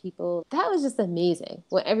out with the people, that was just amazing.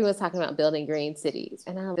 When everyone's talking about building green cities,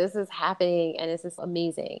 and this is happening, and it's just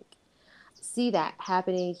amazing. See that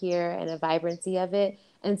happening here and the vibrancy of it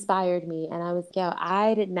inspired me. And I was, yo,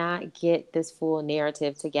 I did not get this full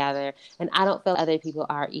narrative together. And I don't feel other people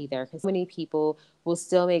are either. Because so many people will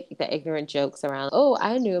still make the ignorant jokes around, oh,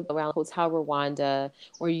 I knew around Hotel Rwanda,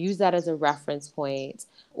 or use that as a reference point,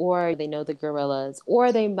 or they know the gorillas,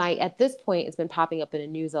 or they might, at this point, it's been popping up in the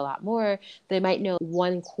news a lot more, they might know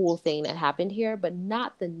one cool thing that happened here, but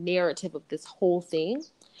not the narrative of this whole thing.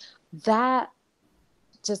 That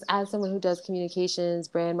just as someone who does communications,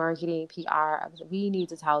 brand marketing, PR, we need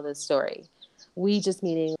to tell this story. We just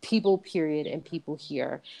meaning people, period, and people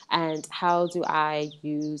here. And how do I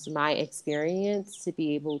use my experience to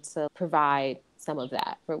be able to provide some of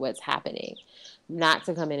that for what's happening? Not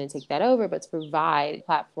to come in and take that over, but to provide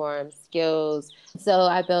platforms, skills. So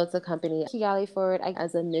I built a company, Kigali Forward,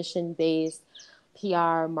 as a mission-based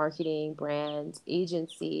PR, marketing, brand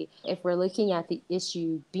agency. If we're looking at the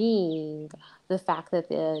issue being the fact that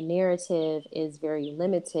the narrative is very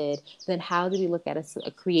limited, then how do we look at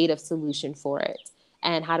a creative solution for it?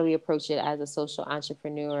 And how do we approach it as a social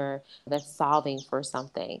entrepreneur that's solving for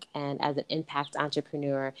something, and as an impact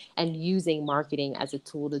entrepreneur and using marketing as a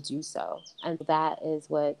tool to do so? And that is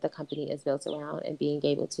what the company is built around, and being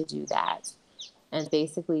able to do that and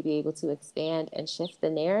basically be able to expand and shift the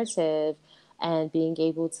narrative and being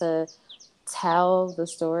able to tell the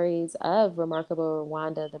stories of Remarkable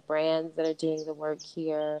Rwanda, the brands that are doing the work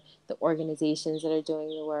here, the organizations that are doing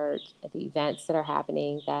the work, the events that are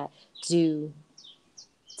happening that do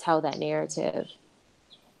tell that narrative.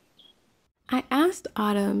 I asked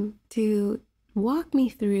Autumn to walk me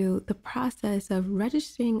through the process of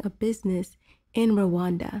registering a business in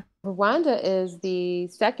Rwanda. Rwanda is the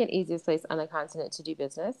second easiest place on the continent to do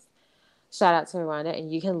business. Shout out to Rwanda,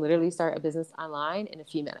 and you can literally start a business online in a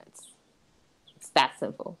few minutes. It's that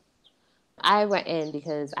simple. I went in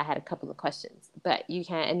because I had a couple of questions, but you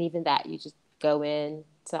can, and even that, you just go in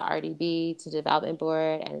to RDB, to development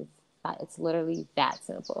board, and it's literally that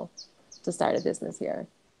simple to start a business here.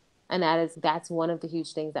 And that's one of the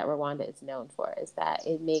huge things that Rwanda is known for, is that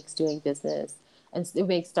it makes doing business and it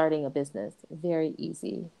makes starting a business very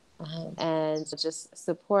easy. And just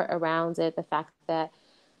support around it, the fact that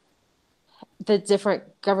the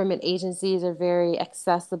different government agencies are very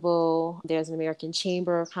accessible. There's an American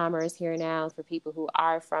Chamber of Commerce here now for people who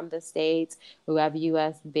are from the States, who have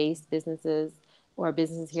US based businesses or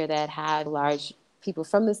businesses here that have large people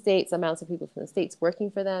from the States, amounts of people from the States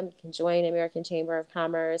working for them. You can join American Chamber of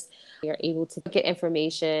Commerce. You're able to get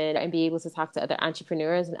information and be able to talk to other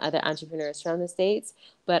entrepreneurs and other entrepreneurs from the States.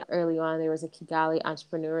 But early on, there was a Kigali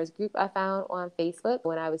entrepreneurs group I found on Facebook.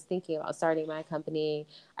 When I was thinking about starting my company,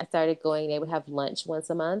 I started going, they would have lunch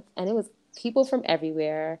once a month, and it was people from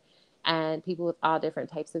everywhere and people with all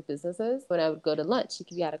different types of businesses. When I would go to lunch,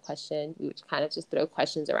 if you had a question, we would kind of just throw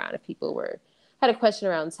questions around if people had a question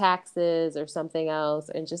around taxes or something else,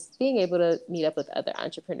 and just being able to meet up with other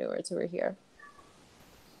entrepreneurs who are here.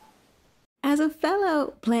 As a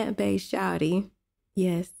fellow plant-based shawty,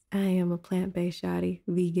 yes, I am a plant-based shawty,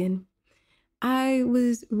 vegan, I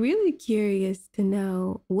was really curious to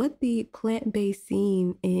know what the plant-based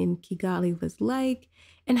scene in Kigali was like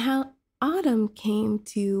and how Autumn came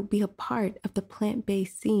to be a part of the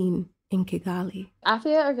plant-based scene in Kigali.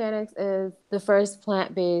 Afia Organics is the first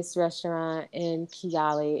plant-based restaurant in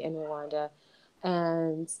Kigali in Rwanda.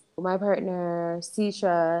 And my partner,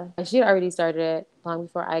 Citra, she had already started it long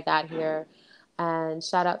before I got here. And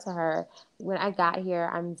shout out to her. When I got here,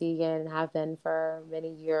 I'm vegan and have been for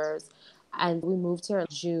many years. And we moved here in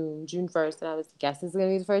June 1st. And I was, guess it's going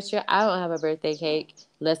to be the first year. I don't have a birthday cake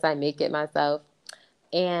unless I make it myself.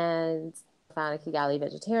 And found a Kigali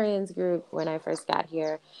vegetarians group when I first got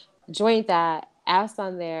here. Joined that, asked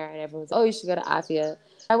on there, and everyone was, oh, you should go to Afia.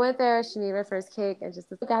 I went there, she made my first cake, and just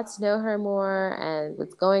got to know her more and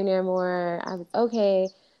was going there more. I was, okay,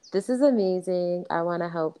 this is amazing. I want to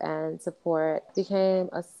help and support. Became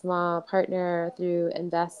a small partner through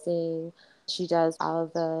investing. She does all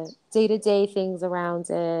of the day-to-day things around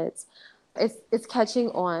it. It's catching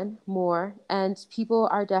on more, and people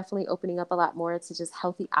are definitely opening up a lot more to just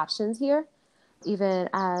healthy options here, even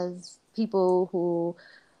as people who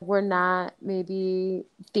were not maybe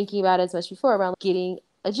thinking about it as much before around getting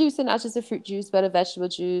a juice, and not just a fruit juice, but a vegetable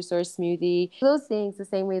juice or a smoothie. Those things, the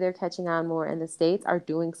same way they're catching on more in the States, are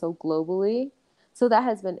doing so globally. So that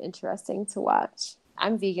has been interesting to watch.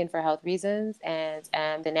 I'm vegan for health reasons, and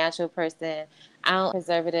I'm the natural person. I don't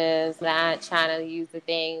preservatives, not trying to use the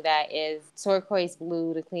thing that is turquoise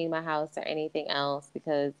blue to clean my house or anything else,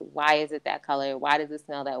 because why is it that color? Why does it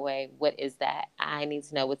smell that way? What is that? I need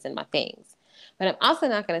to know what's in my things. But I'm also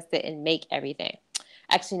not going to sit and make everything.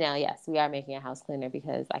 Actually, now, yes, we are making a house cleaner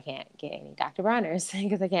because I can't get any Dr. Bronner's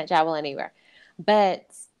because I can't travel anywhere. But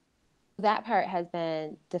that part has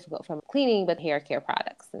been difficult from cleaning, but hair care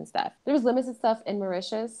products and stuff. There was limited stuff in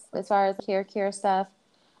Mauritius as far as hair care stuff.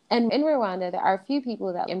 And in Rwanda, there are a few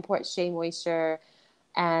people that import Shea Moisture.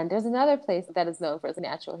 And there's another place that is known for its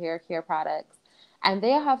natural hair care products. And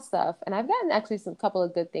they have stuff, and I've gotten actually some couple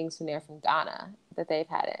of good things from there from Ghana that they've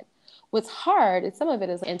had it. What's hard is some of it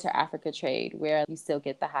is inter-Africa trade, where you still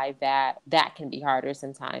get the high VAT. That can be harder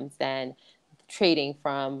sometimes than trading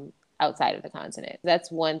from outside of the continent.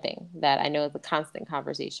 That's one thing that I know is a constant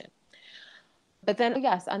conversation. But then,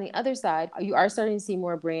 yes, on the other side, you are starting to see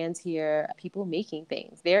more brands here, people making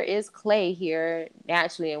things. There is clay here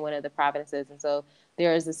naturally in one of the provinces. And so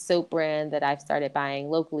there is a soap brand that I've started buying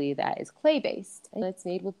locally that is clay based, and it's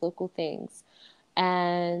made with local things.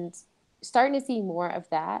 And starting to see more of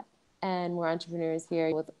that and more entrepreneurs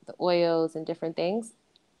here with the oils and different things.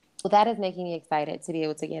 So that is making me excited to be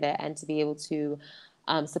able to get it and to be able to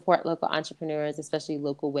support local entrepreneurs, especially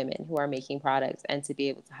local women who are making products, and to be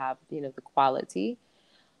able to have, the quality.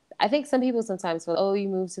 I think some people sometimes feel, oh, you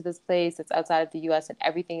move to this place that's outside of the US and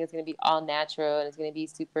everything is going to be all natural and it's going to be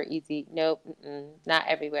super easy. Nope, not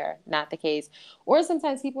everywhere, not the case. Or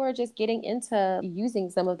sometimes people are just getting into using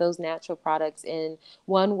some of those natural products in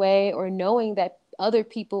one way, or knowing that other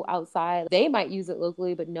people outside, they might use it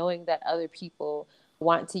locally, but knowing that other people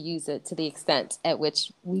want to use it to the extent at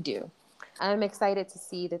which we do. I'm excited to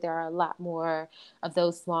see that there are a lot more of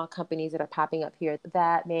those small companies that are popping up here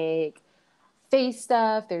that make face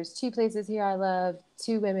stuff. There's two places here I love,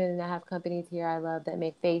 two women that have companies here I love that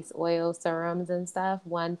make face oil serums and stuff.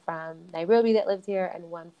 One from Nairobi that lives here and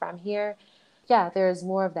one from here. Yeah, there's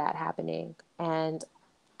more of that happening, and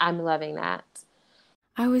I'm loving that.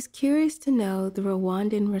 I was curious to know the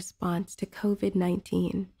Rwandan response to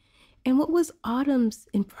COVID-19 and what was Autumn's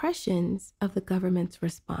impressions of the government's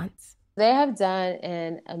response. They have done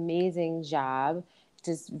an amazing job.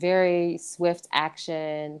 Just very swift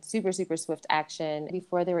action, super, super swift action.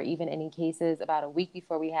 Before there were even any cases, about a week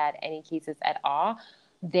before we had any cases at all,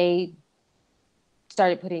 they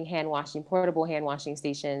started putting portable hand washing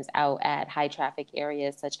stations out at high traffic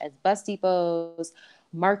areas such as bus depots,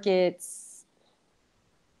 markets,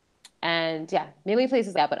 and yeah, mainly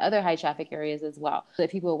places like that, but other high traffic areas as well, so that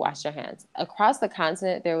people would wash their hands. Across the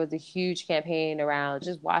continent, there was a huge campaign around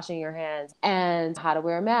just washing your hands and how to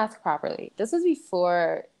wear a mask properly. This was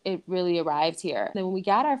before it really arrived here. And then when we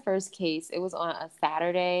got our first case, it was on a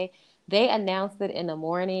Saturday. They announced it in the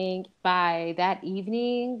morning. By that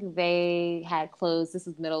evening, they had closed. This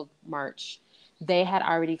was middle of March. They had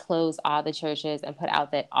already closed all the churches and put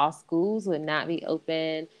out that all schools would not be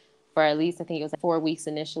open for at least, I think it was like 4 weeks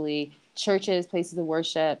initially. Churches, places of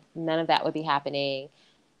worship, none of that would be happening.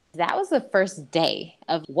 That was the first day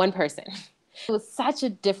of one person. It was such a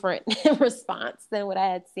different response than what I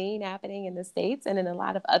had seen happening in the States and in a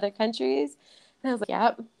lot of other countries. And I was like,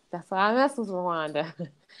 yep, that's why I mess with Rwanda.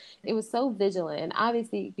 It was so vigilant. And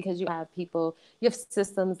obviously, because you have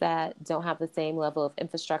systems that don't have the same level of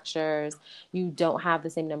infrastructures, you don't have the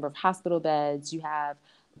same number of hospital beds, you have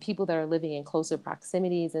people that are living in closer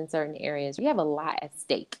proximities in certain areas. We have a lot at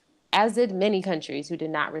stake, as did many countries who did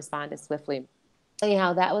not respond as swiftly.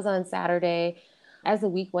 Anyhow, that was on Saturday. As the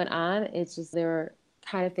week went on, it's just there were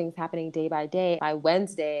kind of things happening day by day. By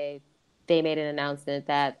Wednesday, they made an announcement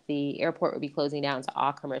that the airport would be closing down to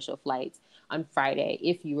all commercial flights on Friday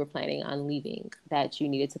if you were planning on leaving, that you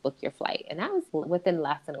needed to book your flight. And that was within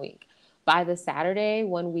less than a week. By the Saturday,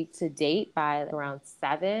 1 week to date, by around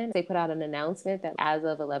 7, they put out an announcement that as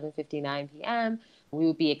of 11:59 p.m., we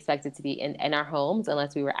would be expected to be in our homes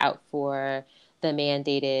unless we were out for the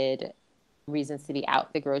mandated reasons to be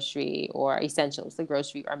out, the grocery or essentials, the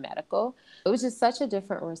grocery or medical. It was just such a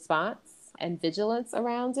different response and vigilance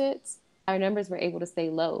around it. Our numbers were able to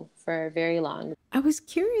stay low for very long. I was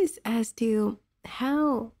curious as to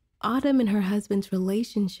how Autumn and her husband's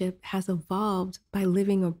relationship has evolved by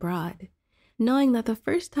living abroad, knowing that the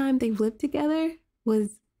first time they lived together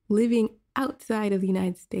was living outside of the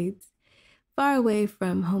United States, far away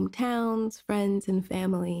from hometowns, friends, and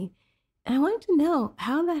family. And I wanted to know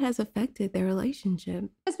how that has affected their relationship.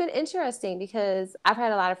 It's been interesting because I've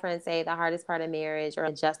had a lot of friends say the hardest part of marriage or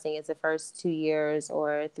adjusting is the first 2 years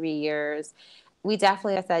or 3 years. We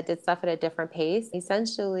definitely, like I said, did stuff at a different pace.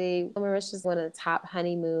 Essentially, Mauritius is one of the top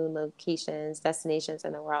honeymoon locations, destinations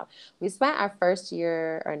in the world. We spent our first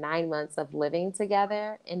year or 9 months of living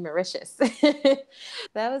together in Mauritius. That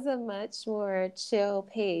was a much more chill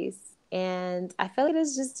pace. And I feel like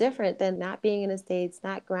it's just different than not being in the States,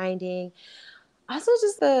 not grinding. Also,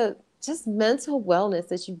 just the just mental wellness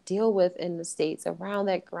that you deal with in the States around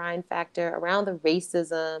that grind factor, around the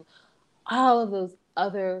racism, all of those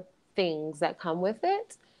other things that come with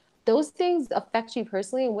it. Those things affect you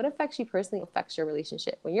personally, and what affects you personally affects your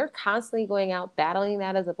relationship. When you're constantly going out battling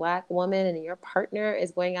that as a Black woman and your partner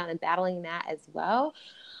is going out and battling that as well,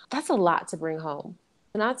 that's a lot to bring home.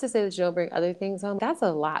 Not to say that you don't bring other things home. That's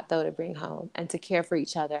a lot, though, to bring home and to care for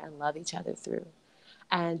each other and love each other through.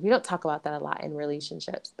 And we don't talk about that a lot in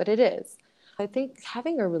relationships, but it is. I think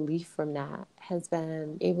having a relief from that has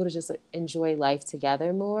been able to just enjoy life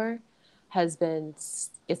together more has been,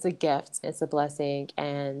 it's a gift, it's a blessing,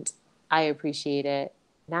 and I appreciate it.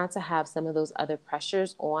 Not to have some of those other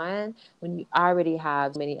pressures on when you already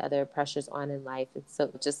have many other pressures on in life. It's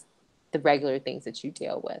so just the regular things that you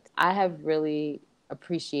deal with. I have really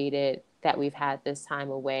appreciated that we've had this time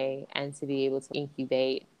away and to be able to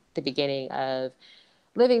incubate the beginning of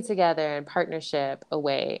living together and partnership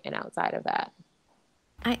away and outside of that.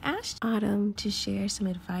 I asked Autumn to share some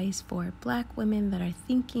advice for Black women that are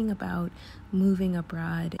thinking about moving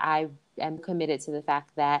abroad. I am committed to the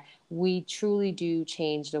fact that we truly do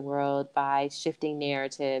change the world by shifting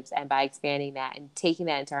narratives and by expanding that and taking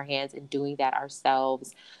that into our hands and doing that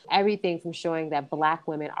ourselves. Everything from showing that Black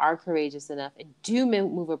women are courageous enough and do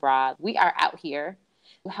move abroad. We are out here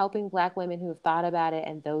helping Black women who have thought about it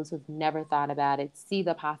and those who've never thought about it see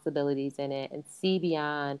the possibilities in it and see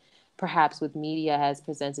beyond perhaps what media has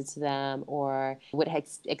presented to them or what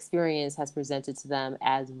experience has presented to them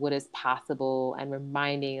as what is possible, and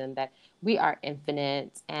reminding them that we are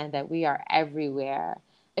infinite and that we are everywhere.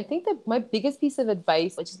 I think that my biggest piece of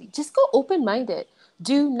advice is just go open-minded.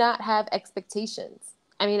 Do not have expectations.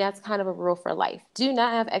 I mean, that's kind of a rule for life. Do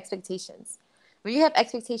not have expectations. When you have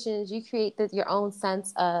expectations, you create your own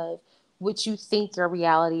sense of what you think your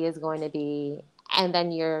reality is going to be, and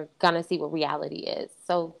then you're going to see what reality is.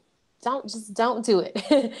 So don't do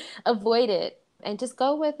it. Avoid it and just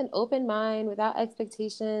go with an open mind without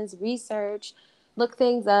expectations. Research, look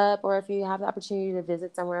things up, or if you have the opportunity to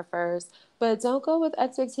visit somewhere first, but don't go with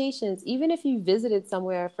expectations. Even if you visited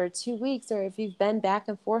somewhere for 2 weeks or if you've been back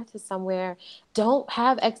and forth to somewhere, don't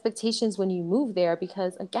have expectations when you move there,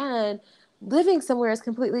 because again, living somewhere is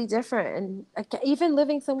completely different. And even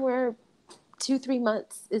living somewhere 2, 3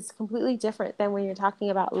 months is completely different than when you're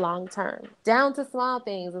talking about long term. Down to small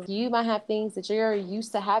things. You might have things that you're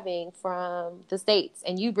used to having from the States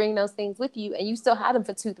and you bring those things with you and you still have them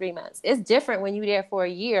for 2, 3 months. It's different when you're there for a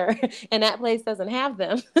year and that place doesn't have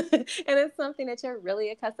them. And it's something that you're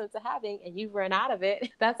really accustomed to having and you run out of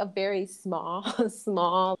it. That's a very small,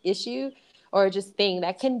 small issue or just thing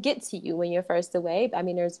that can get to you when you're first away. I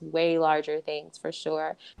mean, there's way larger things for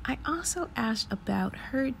sure. I also asked about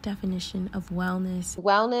her definition of wellness.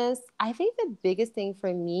 Wellness, I think the biggest thing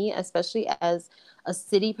for me, especially as a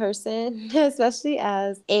city person, especially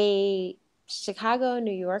as a Chicago,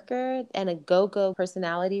 New Yorker, and a go-go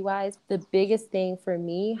personality wise, the biggest thing for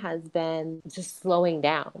me has been just slowing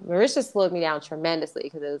down. Mauritius slowed me down tremendously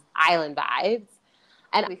because it was island vibes.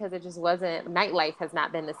 And because it just wasn't, nightlife has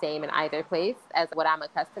not been the same in either place as what I'm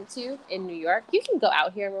accustomed to in New York. You can go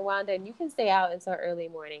out here in Rwanda and you can stay out until early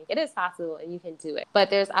morning. It is possible and you can do it. But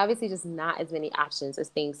there's obviously just not as many options as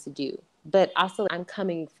things to do. But also, I'm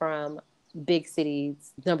coming from big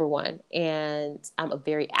cities, number one, and I'm a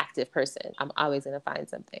very active person. I'm always going to find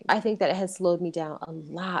something. I think that it has slowed me down a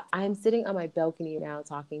lot. I'm sitting on my balcony now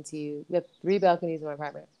talking to you. We have 3 balconies in my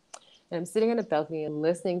apartment. And I'm sitting on a balcony and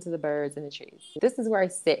listening to the birds and the trees. This is where I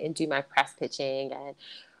sit and do my press pitching and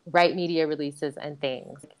write media releases and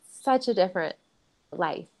things. It's such a different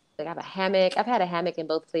life. Like I have a hammock. I've had a hammock in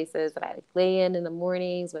both places that I lay in the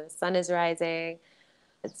mornings when the sun is rising.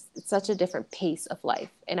 It's such a different pace of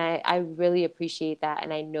life. And I really appreciate that.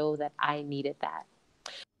 And I know that I needed that.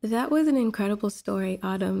 That was an incredible story,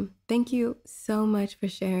 Autumn. Thank you so much for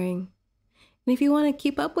sharing. And if you want to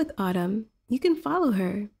keep up with Autumn, you can follow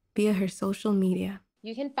her via her social media.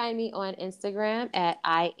 You can find me on Instagram at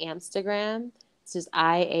IAmstagram. It's just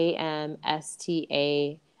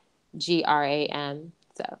IAMSTAGRAM.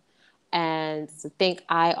 So And so think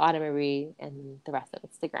I Autumn Marie and the rest of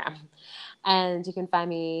Instagram. And you can find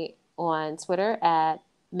me on Twitter at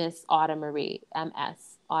Miss Autumn Marie,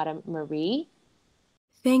 MS Autumn Marie.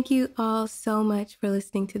 Thank you all so much for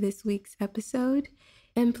listening to this week's episode.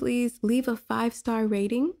 And please leave a 5-star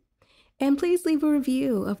rating. And please leave a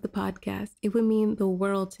review of the podcast. It would mean the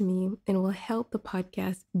world to me and will help the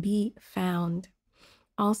podcast be found.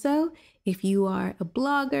 Also, if you are a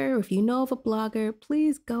blogger or if you know of a blogger,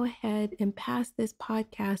 please go ahead and pass this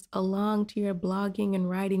podcast along to your blogging and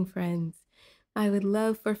writing friends. I would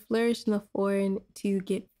love for Flourish in the Foreign to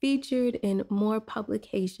get featured in more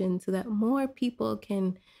publications so that more people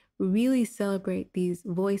can really celebrate these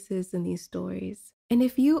voices and these stories. And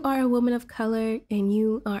if you are a woman of color and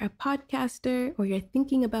you are a podcaster or you're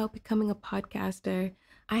thinking about becoming a podcaster,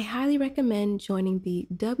 I highly recommend joining the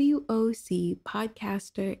WOC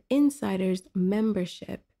Podcaster Insiders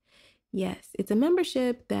membership. Yes, it's a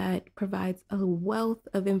membership that provides a wealth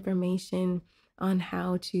of information on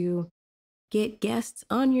how to get guests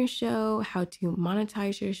on your show, how to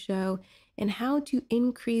monetize your show, and how to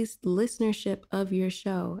increase listenership of your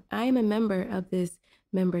show. I am a member of this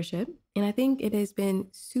membership, and I think it has been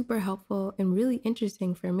super helpful and really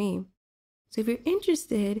interesting for me. So if you're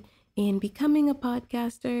interested in becoming a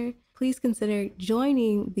podcaster, please consider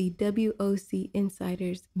joining the WOC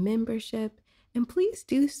Insiders membership, and please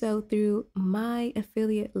do so through my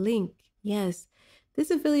affiliate link. Yes, this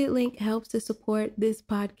affiliate link helps to support this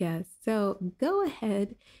podcast. So go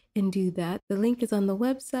ahead and do that. The link is on the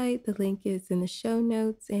website. The link is in the show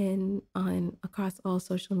notes and on across all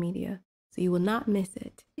social media. So you will not miss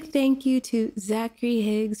it. Thank you to Zachary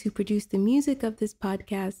Higgs, who produced the music of this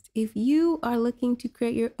podcast. If you are looking to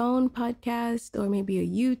create your own podcast or maybe a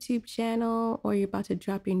YouTube channel, or you're about to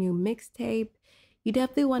drop your new mixtape, you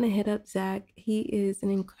definitely want to hit up Zach. He is an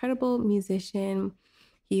incredible musician.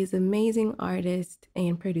 He is an amazing artist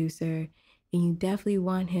and producer, and you definitely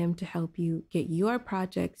want him to help you get your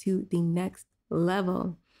project to the next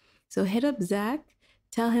level. So hit up Zach,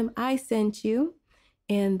 tell him I sent you,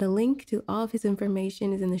 and the link to all of his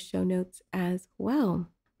information is in the show notes as well.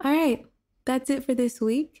 All right, that's it for this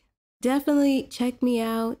week. Definitely check me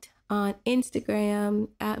out on Instagram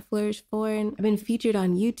at Flourish Foreign. I've been featured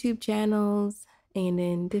on YouTube channels and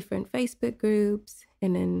in different Facebook groups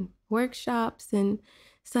and in workshops and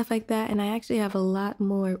stuff like that. And I actually have a lot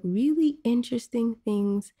more really interesting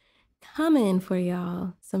things coming for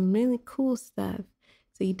y'all. Some really cool stuff.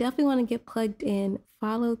 So you definitely want to get plugged in.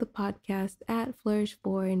 Follow the podcast at Flourish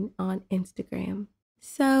Foreign on Instagram.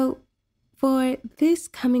 So for this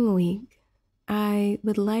coming week, I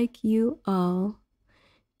would like you all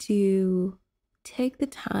to take the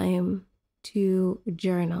time to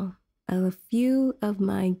journal. A few of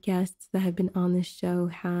my guests that have been on this show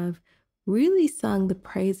have really sung the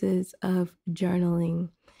praises of journaling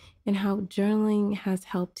and how journaling has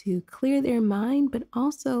helped to clear their mind, but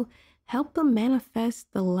also help them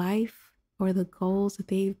manifest the life or the goals that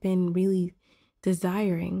they've been really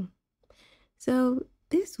desiring. So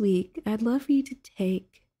this week, I'd love for you to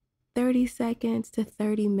take 30 seconds to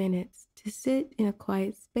 30 minutes to sit in a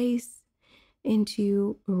quiet space and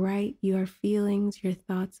to write your feelings, your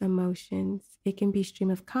thoughts, emotions. It can be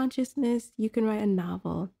stream of consciousness. You can write a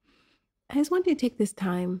novel. I just want you to take this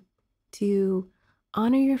time to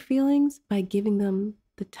honor your feelings by giving them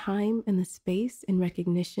the time and the space and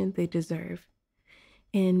recognition they deserve,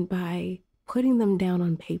 and by putting them down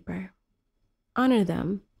on paper. Honor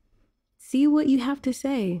them. See what you have to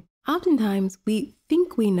say. Oftentimes, we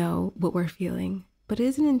think we know what we're feeling, but it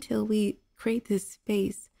isn't until we create this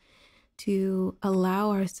space to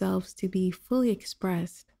allow ourselves to be fully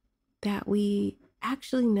expressed that we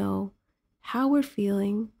actually know how we're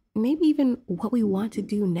feeling, maybe even what we want to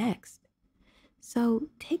do next. So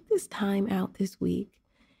take this time out this week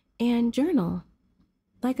and journal.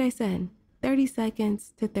 Like I said, 30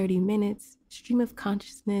 seconds to 30 minutes, stream of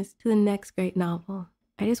consciousness to the next great novel.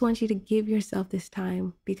 I just want you to give yourself this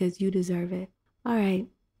time because you deserve it. All right,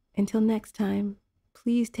 until next time,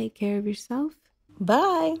 please take care of yourself.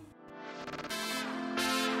 Bye.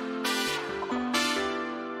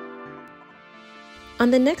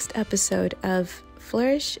 On the next episode of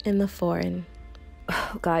Flourish in the Foreign.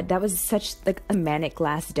 Oh God, that was such like a manic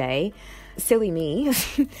last day. Silly me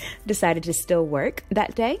decided to still work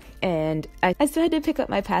that day, and I still had to pick up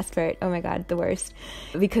my passport. Oh my God, the worst,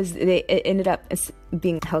 because it ended up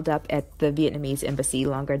being held up at the Vietnamese embassy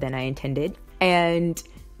longer than I intended, and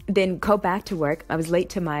then go back to work. I was late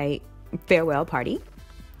to my farewell party,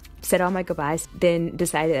 said all my goodbyes, then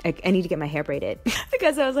decided I need to get my hair braided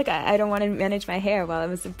because I was like, I don't want to manage my hair while I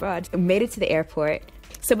was abroad. Made it to the airport,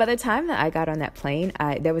 So by the time that I got on that plane,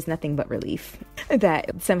 there was nothing but relief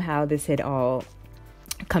that somehow this had all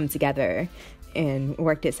come together and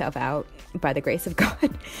worked itself out by the grace of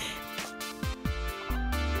God.